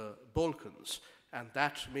the Balkans, and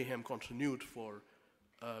that mayhem continued for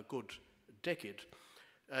a good decade.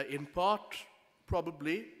 In part,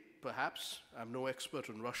 probably, perhaps, I'm no expert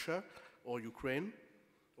on Russia or Ukraine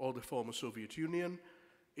or the former Soviet Union.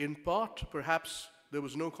 In part, perhaps, there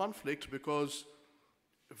was no conflict because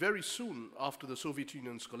very soon after the Soviet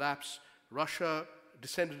Union's collapse, Russia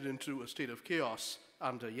descended into a state of chaos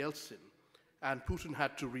under Yeltsin, and Putin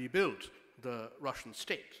had to rebuild the Russian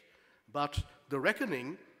state. But the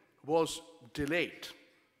reckoning was delayed,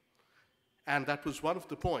 and that was one of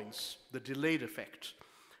the points, the delayed effect.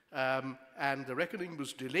 And the reckoning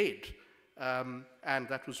was delayed, and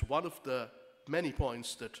that was one of the many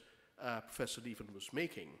points that Professor Lieven was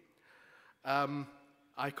making.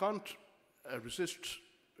 I can't resist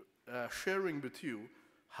sharing with you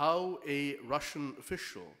how a Russian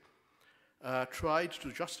official tried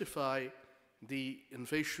to justify the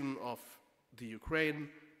invasion of the Ukraine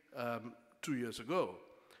 2 years ago,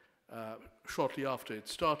 shortly after it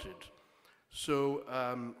started. So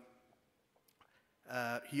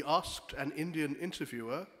he asked an Indian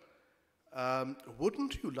interviewer,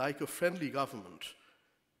 wouldn't you like a friendly government,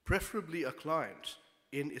 preferably a client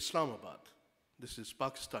in Islamabad? This is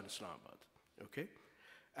Pakistan, Islamabad, okay?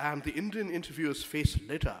 And the Indian interviewer's face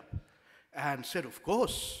lit up and said, of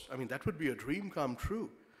course, I mean, that would be a dream come true,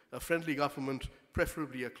 a friendly government,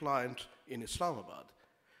 preferably a client in Islamabad.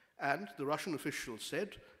 And the Russian official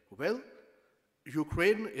said, well,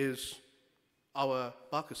 Ukraine is our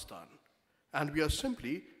Pakistan, and we are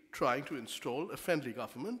simply trying to install a friendly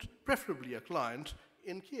government, preferably a client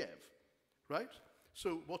in Kiev, right?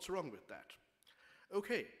 So what's wrong with that?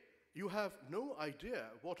 Okay, you have no idea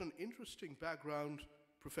what an interesting background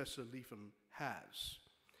Professor Lieven has.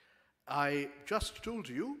 I just told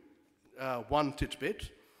you one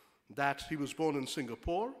tidbit, that he was born in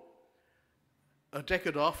Singapore, a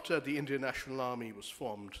decade after the Indian National Army was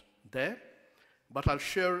formed there, but I'll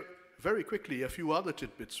share very quickly a few other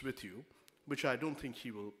tidbits with you, which I don't think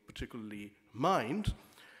he will particularly mind.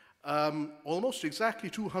 Almost exactly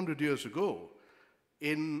 200 years ago,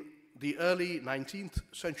 in the early 19th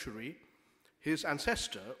century, his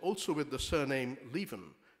ancestor, also with the surname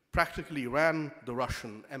Lieven, practically ran the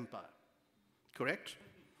Russian Empire. Correct?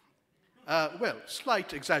 Well,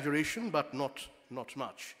 slight exaggeration, but not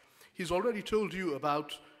much. He's already told you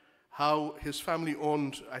about how his family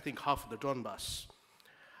owned, I think, half of the Donbass.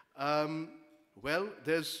 Well,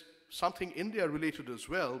 there's something India-related as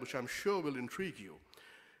well, which I'm sure will intrigue you.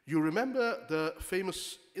 You remember the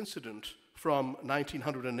famous incident from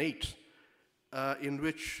 1908 in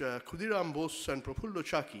which Khudiram Bose and Prafullo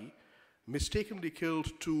Chaki mistakenly killed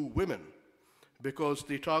two women because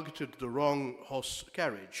they targeted the wrong horse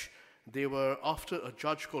carriage. They were after a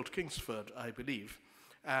judge called Kingsford, I believe,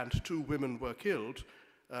 and two women were killed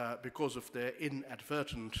because of their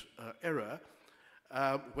inadvertent error.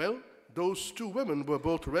 Well, those two women were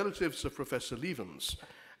both relatives of Professor Levens.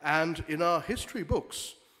 And in our history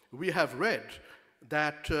books, we have read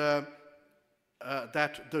that,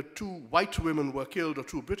 that the two white women were killed, or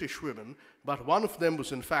two British women, but one of them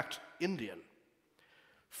was in fact Indian.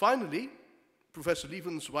 Finally, Professor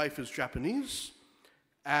Levens' wife is Japanese,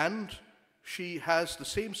 and she has the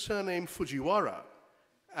same surname Fujiwara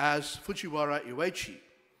as Fujiwara Iwaichi,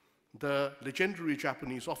 the legendary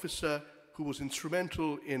Japanese officer who was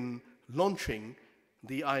instrumental in launching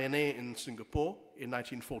the INA in Singapore in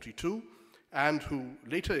 1942, and who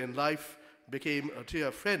later in life became a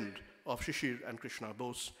dear friend of Shishir and Krishna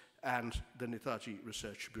Bose and the Netaji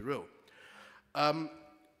Research Bureau.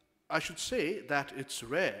 I should say that it's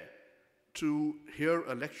rare to hear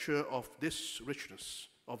a lecture of this richness,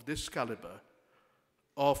 of this caliber,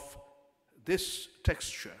 of this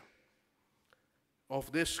texture, of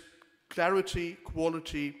this clarity,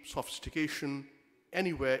 quality, sophistication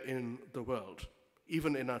anywhere in the world,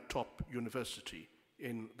 even in a top university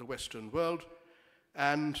in the Western world,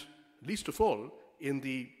 and least of all, in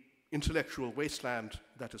the intellectual wasteland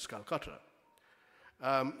that is Calcutta.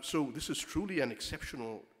 So this is truly an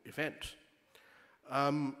exceptional event.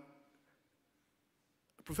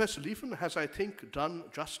 Professor Leven has, I think, done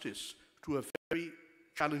justice to a very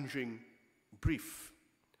challenging brief.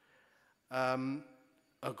 A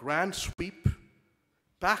grand sweep,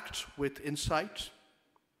 packed with insight,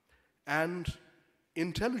 and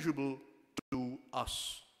intelligible to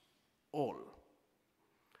us all.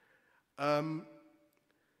 You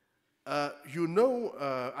know,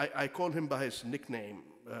 I call him by his nickname,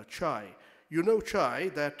 Chai. You know, Chai,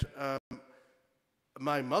 that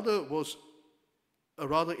my mother was a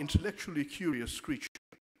rather intellectually curious creature.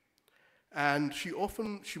 And she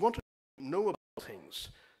wanted to know about things.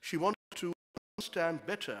 She wanted to understand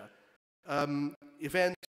better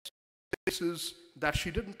events, places that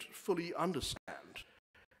she didn't fully understand.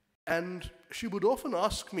 And she would often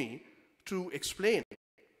ask me to explain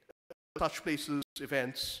such places,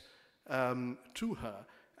 events to her.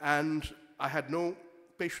 And I had no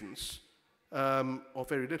patience, or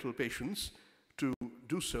very little patience, to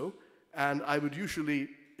do so. And I would usually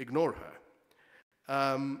ignore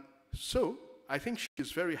her. So I think she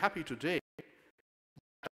is very happy today that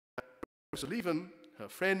Professor Leven, her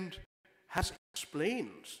friend, has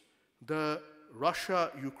explained the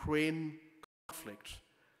Russia-Ukraine conflict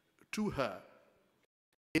to her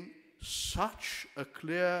in such a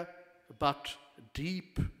clear but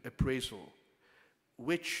deep appraisal,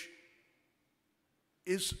 which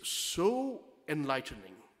is so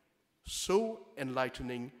enlightening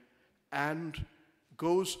and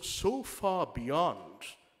goes so far beyond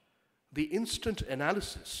the instant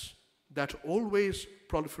analysis that always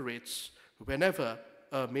proliferates whenever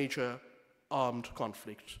a major armed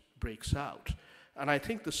conflict breaks out. And I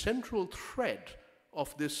think the central thread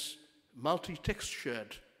of this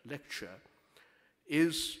multi-textured lecture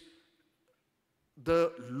is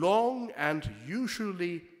the long and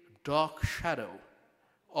usually dark shadow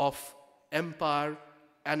of empire,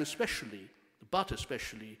 and especially, but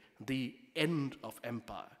especially, the end of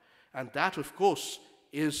empire. And that, of course,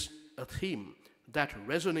 is a theme that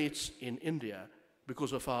resonates in India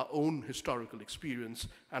because of our own historical experience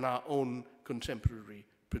and our own contemporary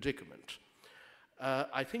predicament.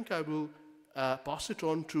 I think I will pass it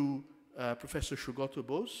on to Professor Sugata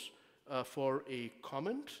Bose for a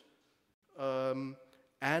comment,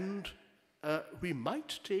 and we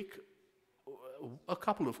might take a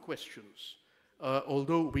couple of questions,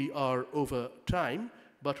 although we are over time.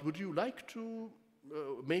 But would you like to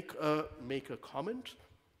make a comment?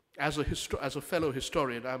 As a fellow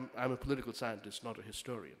historian, I'm a political scientist, not a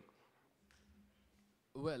historian.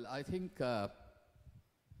 Well, I think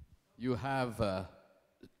you have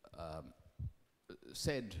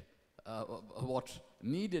said what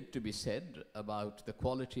needed to be said about the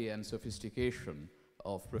quality and sophistication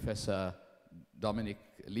of Professor Dominic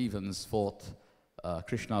Leven's fourth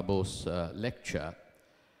Krishna Bose lecture.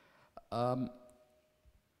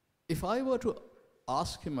 If I were to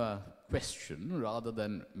ask him a question rather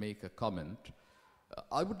than make a comment,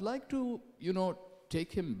 I would like to,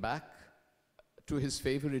 take him back to his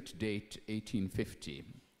favorite date, 1850.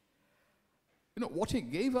 What he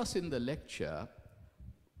gave us in the lecture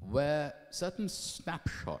were certain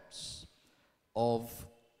snapshots of,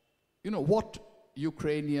 what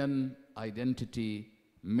Ukrainian identity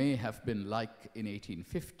may have been like in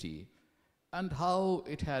 1850 and how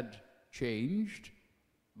it had changed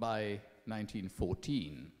by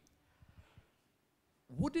 1914.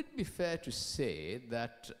 Would it be fair to say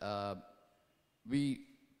that we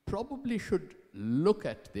probably should look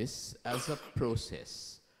at this as a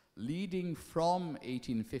process leading from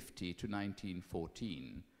 1850 to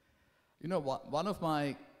 1914? One of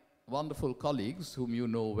my wonderful colleagues, whom you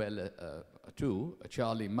know well too,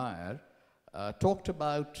 Charlie Meyer, talked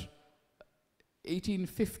about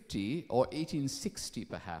 1850 or 1860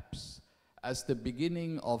 perhaps as the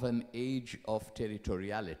beginning of an age of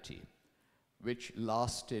territoriality, which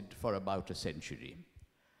lasted for about a century.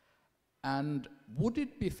 And would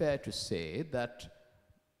it be fair to say that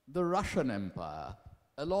the Russian Empire,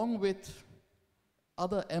 along with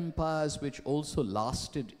other empires which also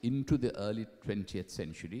lasted into the early 20th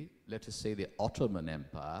century, let us say the Ottoman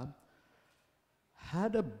Empire,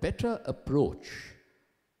 had a better approach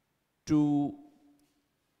to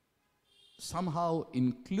somehow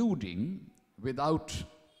including, without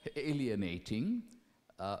alienating,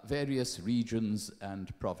 various regions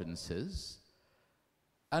and provinces,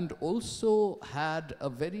 and also had a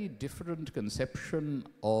very different conception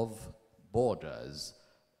of borders.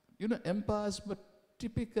 Empires were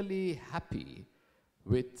typically happy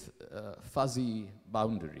with fuzzy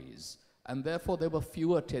boundaries, and therefore there were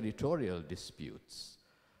fewer territorial disputes.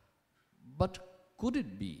 But could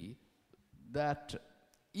it be that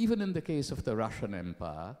even in the case of the Russian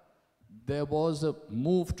Empire, there was a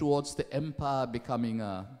move towards the empire becoming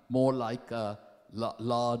more like a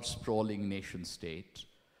large, sprawling nation-state,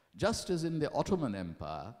 just as in the Ottoman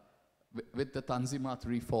Empire, with the Tanzimat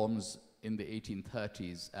reforms in the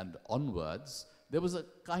 1830s and onwards, there was a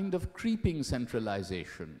kind of creeping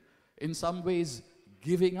centralization, in some ways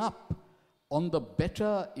giving up on the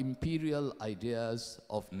better imperial ideas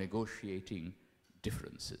of negotiating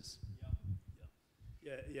differences.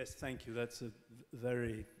 Yes, thank you. That's a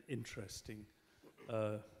very interesting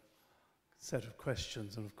set of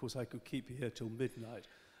questions, and of course I could keep you here till midnight.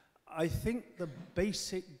 I think the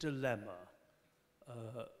basic dilemma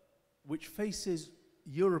which faces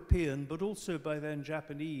European, but also by then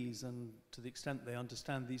Japanese, and to the extent they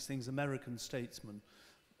understand these things, American statesmen,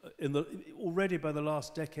 already by the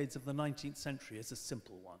last decades of the 19th century, is a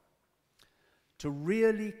simple one. To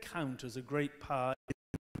really count as a great power in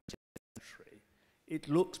the 20th century, it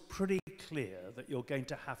looks pretty clear that you're going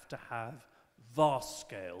to have vast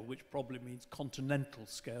scale, which probably means continental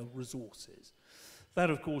scale resources. That,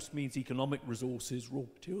 of course, means economic resources, raw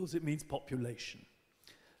materials, it means population.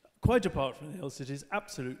 Quite apart from anything else, it is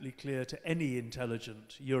absolutely clear to any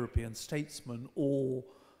intelligent European statesman or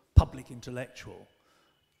public intellectual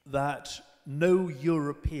that no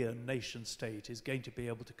European nation state is going to be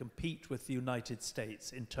able to compete with the United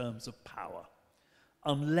States in terms of power,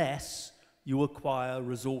 unless you acquire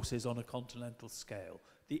resources on a continental scale.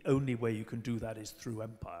 The only way you can do that is through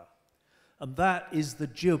empire. And that is the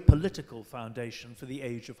geopolitical foundation for the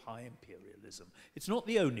age of high imperialism. It's not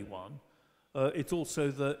the only one. It's also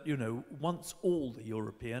that, once all the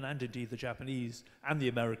European, and indeed the Japanese and the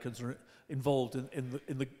Americans are involved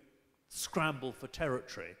in the scramble for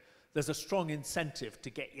territory, there's a strong incentive to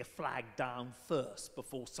get your flag down first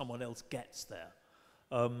before someone else gets there.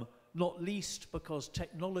 Not least because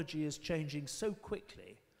technology is changing so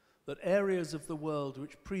quickly that areas of the world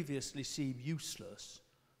which previously seemed useless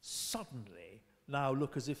suddenly now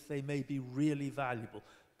look as if they may be really valuable.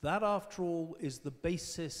 That, after all, is the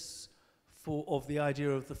basis of the idea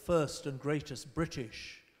of the first and greatest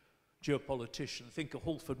British geopolitician. Think of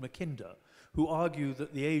Halford Mackinder, who argued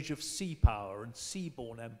that the age of sea power and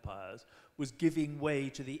seaborne empires was giving way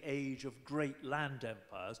to the age of great land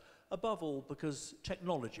empires, above all because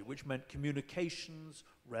technology, which meant communications,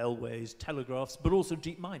 railways, telegraphs, but also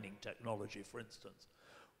deep mining technology, for instance,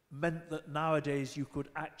 meant that nowadays you could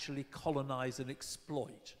actually colonize and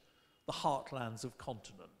exploit the heartlands of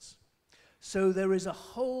continents. So there is a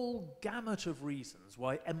whole gamut of reasons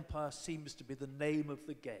why empire seems to be the name of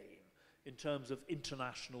the game in terms of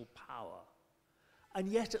international power. And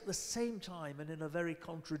yet at the same time, and in a very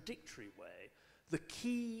contradictory way, the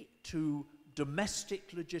key to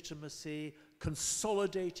domestic legitimacy,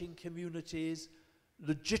 consolidating communities,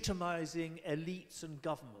 legitimizing elites and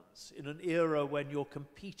governments in an era when you're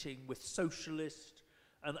competing with socialist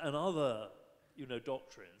and other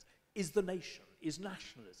doctrines, is the nation, is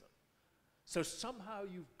nationalism. So somehow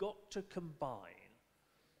you've got to combine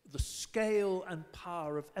the scale and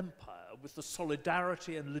power of empire with the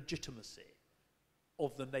solidarity and legitimacy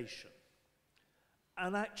of the nation.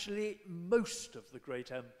 And actually, most of the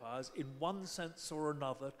great empires, in one sense or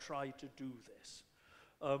another, try to do this.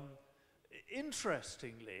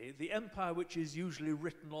 Interestingly, the empire which is usually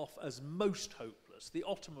written off as most hopeless, the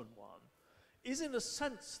Ottoman one, is in a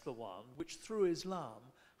sense the one which, through Islam,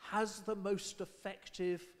 has the most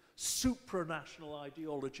effective supranational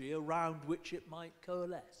ideology around which it might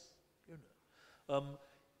coalesce. You know.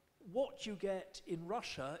 What you get in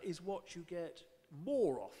Russia is what you get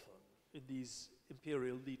more often in these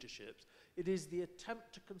imperial leaderships. It is the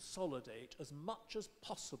attempt to consolidate as much as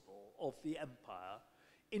possible of the empire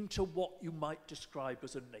into what you might describe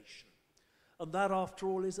as a nation. And that, after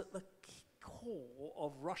all, is at the core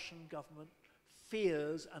of Russian government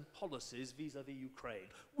fears and policies vis-à-vis Ukraine.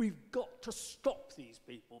 We've got to stop these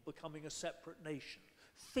people becoming a separate nation,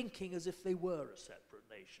 thinking as if they were a separate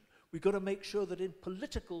nation. We've got to make sure that in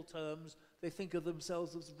political terms they think of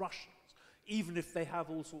themselves as Russians, even if they have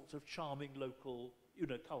all sorts of charming local,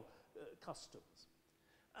 customs.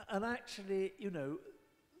 And actually,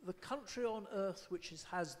 the country on earth which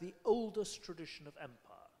has the oldest tradition of empire,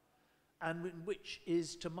 and which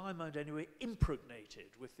is, to my mind anyway, impregnated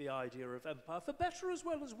with the idea of empire, for better as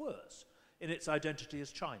well as worse, in its identity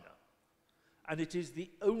as China. And it is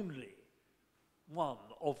the only one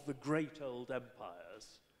of the great old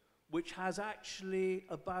empires which has actually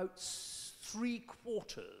about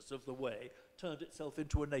 3/4 of the way turned itself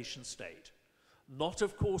into a nation state. Not,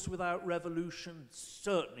 of course, without revolution,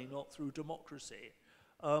 certainly not through democracy,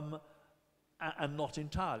 and not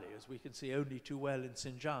entirely, as we can see only too well in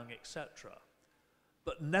Xinjiang, etc.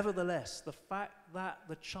 But nevertheless, the fact that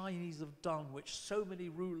the Chinese have done, which so many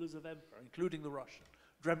rulers of empire, including the Russian,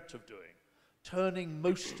 dreamt of doing, turning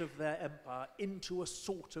most of their empire into a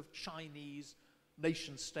sort of Chinese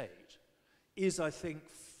nation state, is, I think,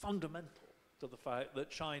 fundamental to the fact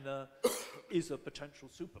that China is a potential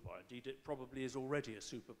superpower. Indeed, it probably is already a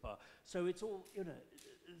superpower. So it's all,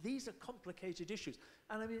 these are complicated issues.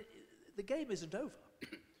 And I mean, the game isn't over.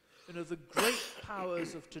 The great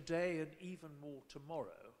powers of today and even more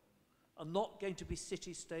tomorrow are not going to be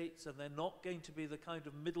city-states, and they're not going to be the kind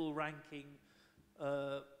of middle-ranking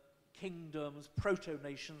kingdoms,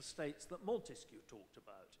 proto-nation states that Montesquieu talked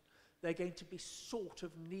about. They're going to be sort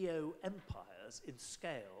of neo-empires in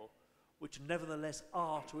scale, which nevertheless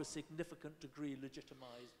are to a significant degree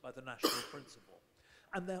legitimized by the national principle.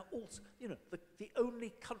 And they're also, the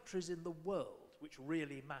only countries in the world which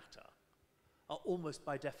really matter are almost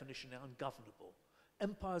by definition ungovernable.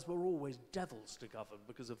 Empires were always devils to govern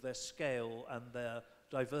because of their scale and their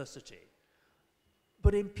diversity.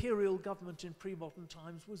 But imperial government in pre-modern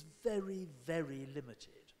times was very, very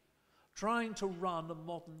limited. Trying to run a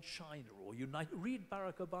modern China or read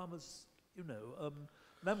Barack Obama's,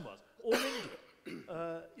 memoirs, or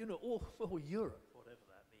India, or Europe, whatever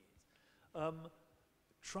that means.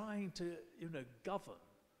 Trying to, govern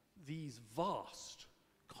these vast,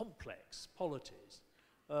 complex polities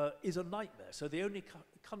is a nightmare. So the only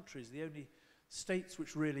countries, the only states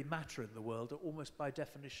which really matter in the world are almost by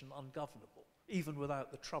definition ungovernable, even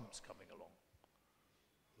without the Trumps coming along.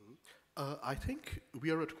 I think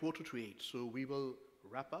we are at 7:45, so we will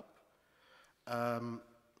wrap up.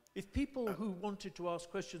 If people who wanted to ask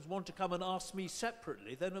questions want to come and ask me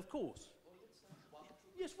separately, then of course.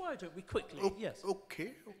 Yes, why don't we quickly? Yes.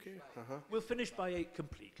 Okay. We'll finish by 8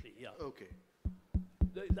 completely, yeah. Okay.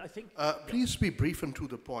 I think... Please be brief and to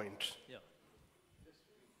the point. Yeah.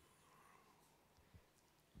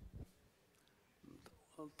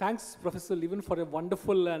 Thanks, Professor Lieven, for a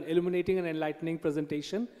wonderful and illuminating and enlightening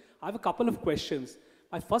presentation. I have a couple of questions.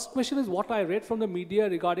 My first question is what I read from the media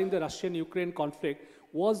regarding the Russian-Ukraine conflict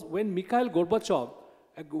was when Mikhail Gorbachev,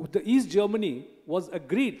 the East Germany, was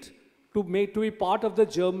agreed to be part of the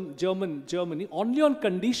Germany only on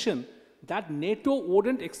condition that NATO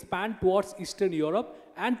wouldn't expand towards Eastern Europe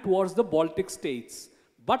and towards the Baltic states.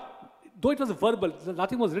 But though it was verbal,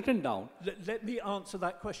 nothing was written down. Let me answer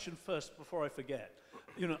that question first before I forget.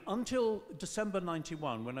 Until December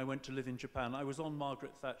 91, when I went to live in Japan, I was on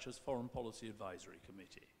Margaret Thatcher's Foreign Policy Advisory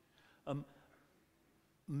Committee.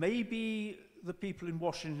 Maybe the people in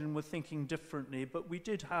Washington were thinking differently, but we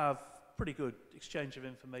did have pretty good exchange of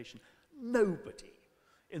information. Nobody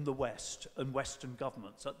in the West and Western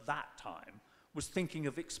governments at that time was thinking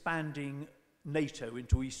of expanding NATO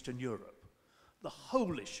into Eastern Europe. The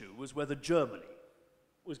whole issue was whether Germany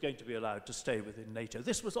was going to be allowed to stay within NATO.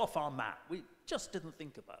 This was off our map. We just didn't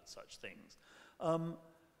think about such things.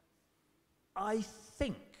 I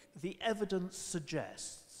think the evidence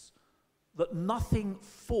suggests that nothing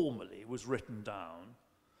formally was written down,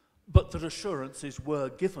 but that assurances were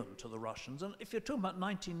given to the Russians. And if you're talking about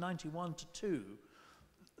 1991 to 2,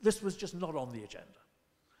 this was just not on the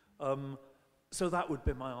agenda. So that would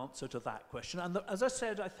be my answer to that question. And as I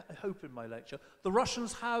said, I hope in my lecture, the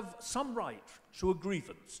Russians have some right to a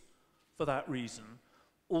grievance for that reason.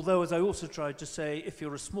 Although, as I also tried to say, if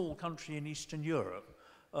you're a small country in Eastern Europe,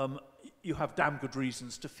 you have damn good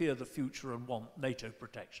reasons to fear the future and want NATO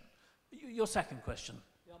protection. Your second question.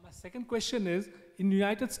 Yeah, my second question is, in the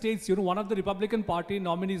United States, one of the Republican Party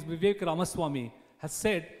nominees, Vivek Ramaswamy, has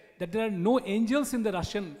said that there are no angels in the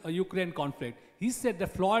Russian-Ukraine conflict. He said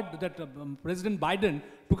that President Biden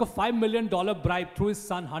took a $5 million bribe through his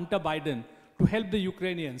son, Hunter Biden, to help the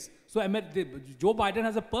Ukrainians. So Joe Biden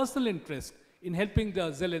has a personal interest in helping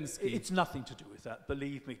the Zelensky. It's nothing to do with that,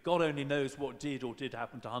 believe me. God only knows what did or did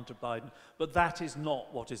happen to Hunter Biden, but that is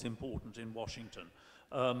not what is important in Washington.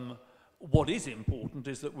 What is important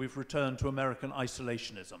is that we've returned to American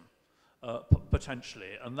isolationism,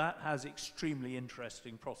 potentially, and that has extremely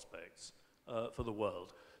interesting prospects for the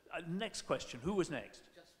world. Next question. Who was next?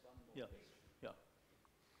 Just one more. Yeah.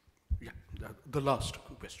 Yeah, the last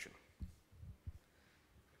question.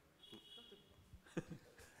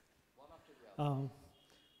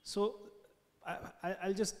 So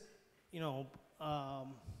I'll just,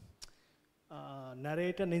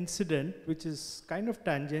 narrate an incident which is kind of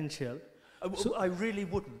tangential. So I really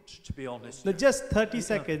wouldn't, to be honest. No, just 30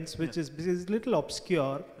 seconds, which is a little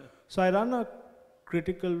obscure. Yeah. So I run a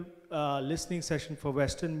critical listening session for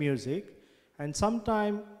Western music, and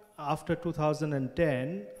sometime after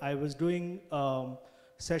 2010, I was doing a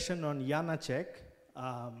session on Janacek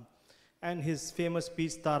and his famous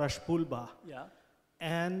piece Tarash Pulba. Yeah.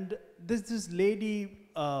 And this lady,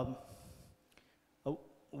 a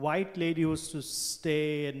white lady who used to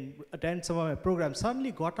stay and attend some of my programs,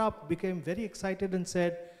 suddenly got up, became very excited and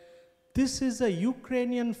said, "This is a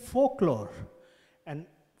Ukrainian folklore." And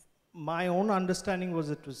my own understanding was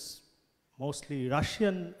it was mostly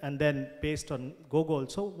Russian and then based on Gogol.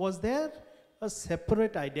 So was there a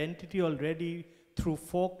separate identity already through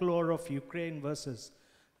folklore of Ukraine versus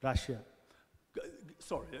Russia?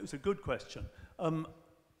 Sorry, it was a good question.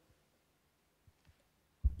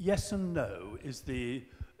 Yes and no is the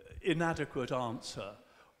inadequate answer.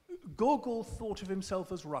 Gogol thought of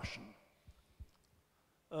himself as Russian.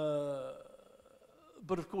 But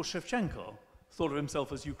of course Shevchenko thought of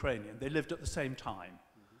himself as Ukrainian. They lived at the same time.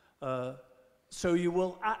 So you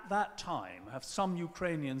will at that time have some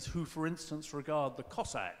Ukrainians who, for instance, regard the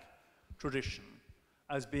Cossack tradition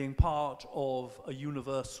as being part of a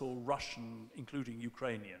universal Russian, including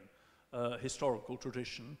Ukrainian, historical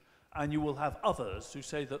tradition. And you will have others who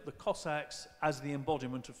say that the Cossacks, as the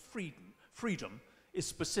embodiment of freedom, is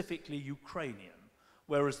specifically Ukrainian,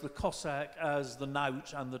 whereas the Cossack, as the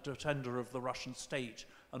knout and the defender of the Russian state,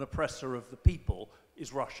 an oppressor of the people,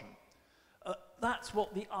 is Russian. That's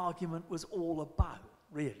what the argument was all about,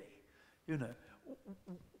 really.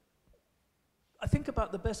 I think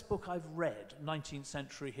about the best book I've read, 19th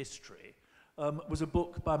century history, was a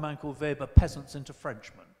book by a man called Weber, Peasants into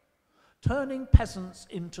Frenchmen. Turning peasants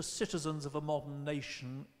into citizens of a modern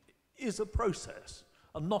nation is a process,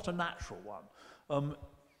 and not a natural one.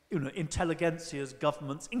 Intelligentsia's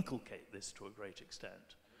governments inculcate this to a great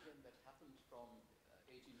extent. And again, that happened from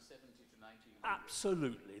 1870 to 1900.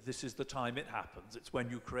 Absolutely. This is the time it happens. It's when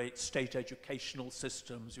you create state educational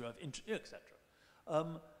systems, you have, etc.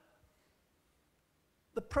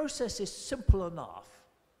 The process is simple enough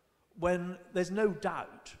when there's no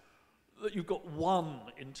doubt that you've got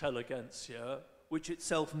one intelligentsia which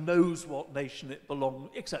itself knows what nation it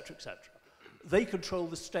belongs, etc., etc. They control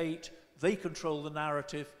the state, they control the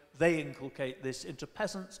narrative, they inculcate this into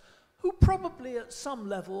peasants who probably at some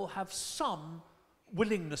level have some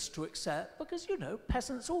willingness to accept, because,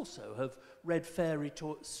 peasants also have read fairy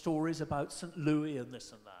stories about St. Louis and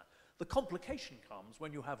this and that. The complication comes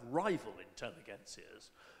when you have rival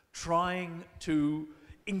intelligentsias trying to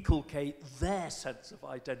inculcate their sense of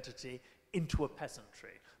identity into a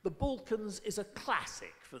peasantry. The Balkans is a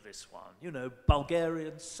classic for this one.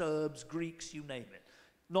 Bulgarians, Serbs, Greeks, you name it.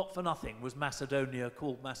 Not for nothing was Macedonia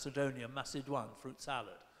called Macedonia, Macedon, fruit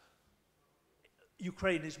salad.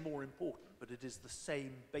 Ukraine is more important, but it is the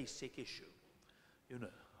same basic issue,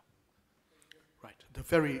 Right, the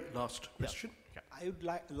very last question. Yeah. I would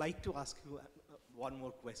like to ask you one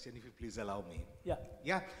more question, if you please allow me. Yeah.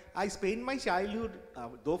 Yeah, I spent my childhood,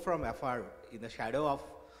 though from afar, in the shadow of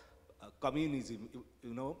communism.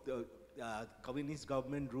 The communist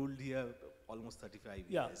government ruled here almost 35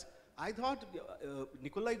 Yeah. years. I thought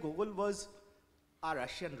Nikolai Gogol was a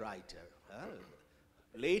Russian writer.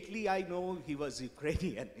 lately I know he was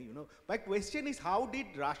Ukrainian, you know. My question is, how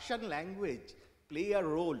did Russian language play a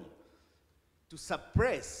role to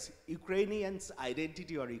suppress Ukrainians'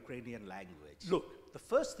 identity or Ukrainian language? Look, the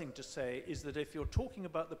first thing to say is that if you're talking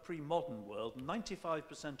about the pre-modern world,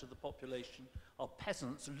 95% of the population are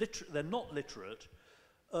peasants, they're not literate,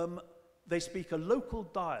 they speak a local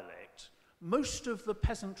dialect. Most of the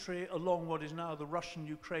peasantry along what is now the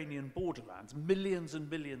Russian-Ukrainian borderlands, millions and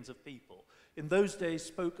millions of people, in those days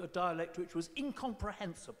spoke a dialect which was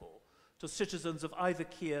incomprehensible to citizens of either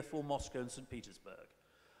Kiev or Moscow and St. Petersburg.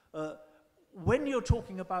 When you're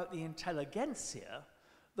talking about the intelligentsia,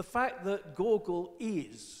 the fact that Gogol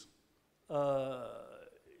is,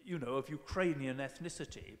 you know, of Ukrainian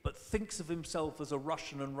ethnicity, but thinks of himself as a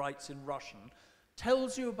Russian and writes in Russian,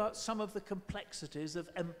 tells you about some of the complexities of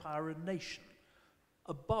empire and nation.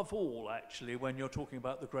 Above all, actually, when you're talking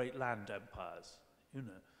about the great land empires, you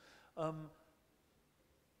know.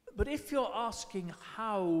 But if you're asking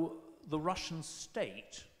how the Russian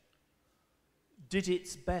state did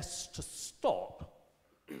its best to stop,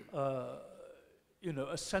 you know,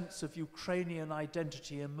 a sense of Ukrainian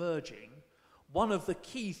identity emerging, one of the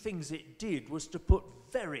key things it did was to put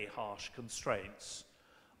very harsh constraints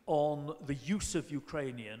on the use of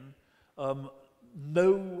Ukrainian,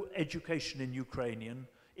 no education in Ukrainian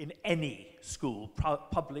in any school,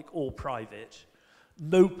 public or private,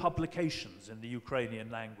 no publications in the Ukrainian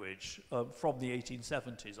language from the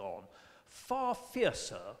 1870s on, far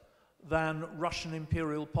fiercer than Russian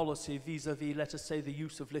imperial policy vis-à-vis, let us say, the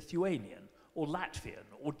use of Lithuanian or Latvian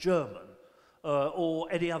or German or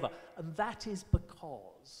any other. And that is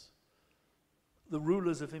because the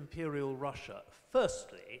rulers of imperial Russia,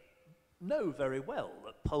 firstly, know very well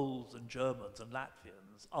that Poles and Germans and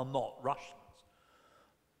Latvians are not Russians.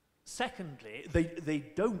 Secondly, they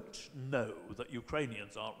don't know that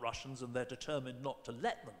Ukrainians aren't Russians, and they're determined not to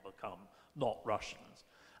let them become not Russians.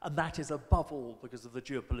 And that is above all because of the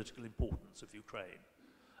geopolitical importance of Ukraine.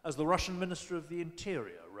 As the Russian Minister of the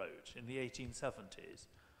Interior wrote in the 1870s,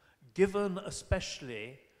 given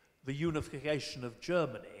especially the unification of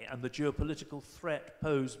Germany and the geopolitical threat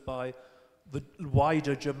posed by the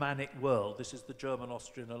wider Germanic world, this is the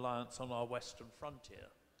German-Austrian alliance on our western frontier,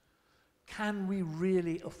 can we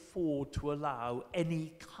really afford to allow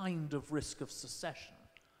any kind of risk of secession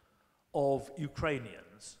of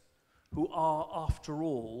Ukrainians, who are, after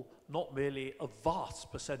all, not merely a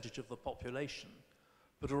vast percentage of the population,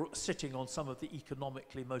 but are sitting on some of the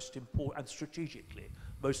economically most important and strategically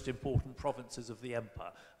most important provinces of the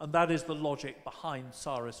empire? And that is the logic behind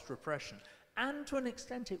Tsarist repression. And to an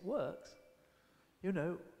extent it works. You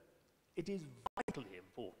know, it is vitally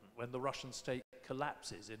important when the Russian state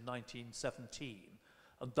collapses in 1917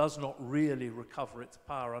 and does not really recover its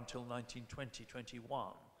power until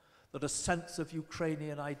 1920-21, that a sense of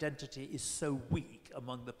Ukrainian identity is so weak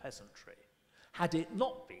among the peasantry. Had it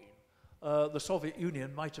not been, the Soviet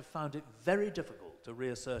Union might have found it very difficult to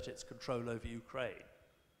reassert its control over Ukraine.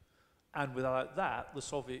 And without that, the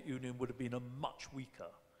Soviet Union would have been a much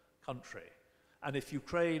weaker country. And if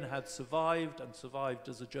Ukraine had survived, and survived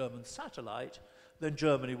as a German satellite, then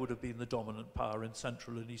Germany would have been the dominant power in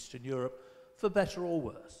Central and Eastern Europe, for better or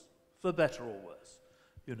worse. For better or worse,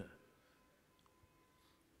 you know.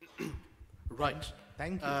 Right.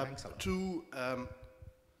 Thank you. Thanks a lot.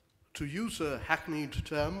 To use a hackneyed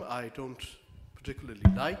term I don't particularly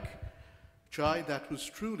like, Chai, that was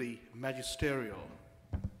truly magisterial.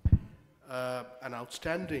 An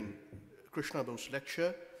outstanding Krishna Bose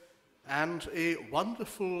lecture and a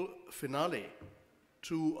wonderful finale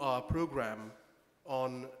to our program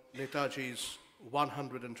on Netaji's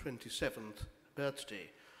 127th birthday.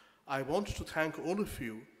 I want to thank all of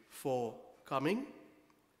you for coming.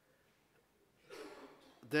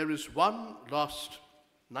 There is one last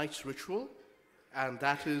night's ritual, and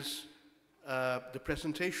that is the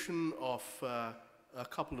presentation of a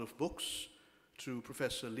couple of books to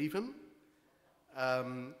Professor Lieven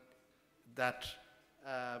that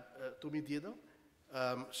Tumi Diedo.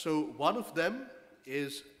 So one of them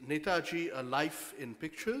is Netaji, A Life in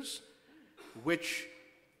Pictures, which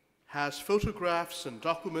has photographs and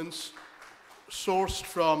documents sourced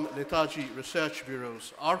from Netaji Research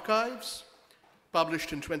Bureau's archives,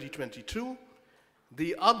 published in 2022.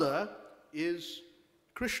 The other is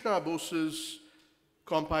Krishna Bose's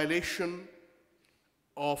compilation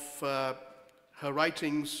of her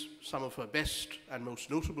writings, some of her best and most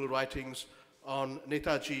notable writings on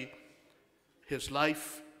Netaji, his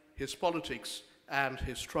life, his politics, and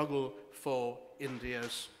his struggle for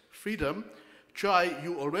India's freedom. Chai,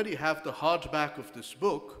 you already have the hardback of this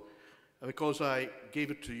book because I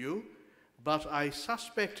gave it to you, but I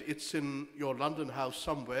suspect it's in your London house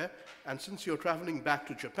somewhere, and since you're traveling back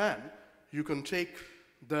to Japan, you can take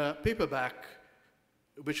the paperback,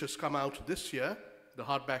 which has come out this year. The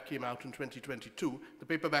hardback came out in 2022. The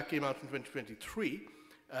paperback came out in 2023,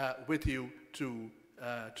 with you to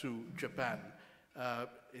Japan.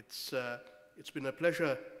 It's been a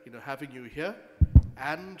pleasure, having you here,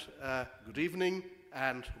 and good evening,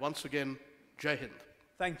 and once again, Jai Hind.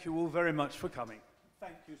 Thank you all very much for coming.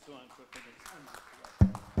 Thank you so much for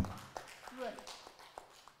coming. Great.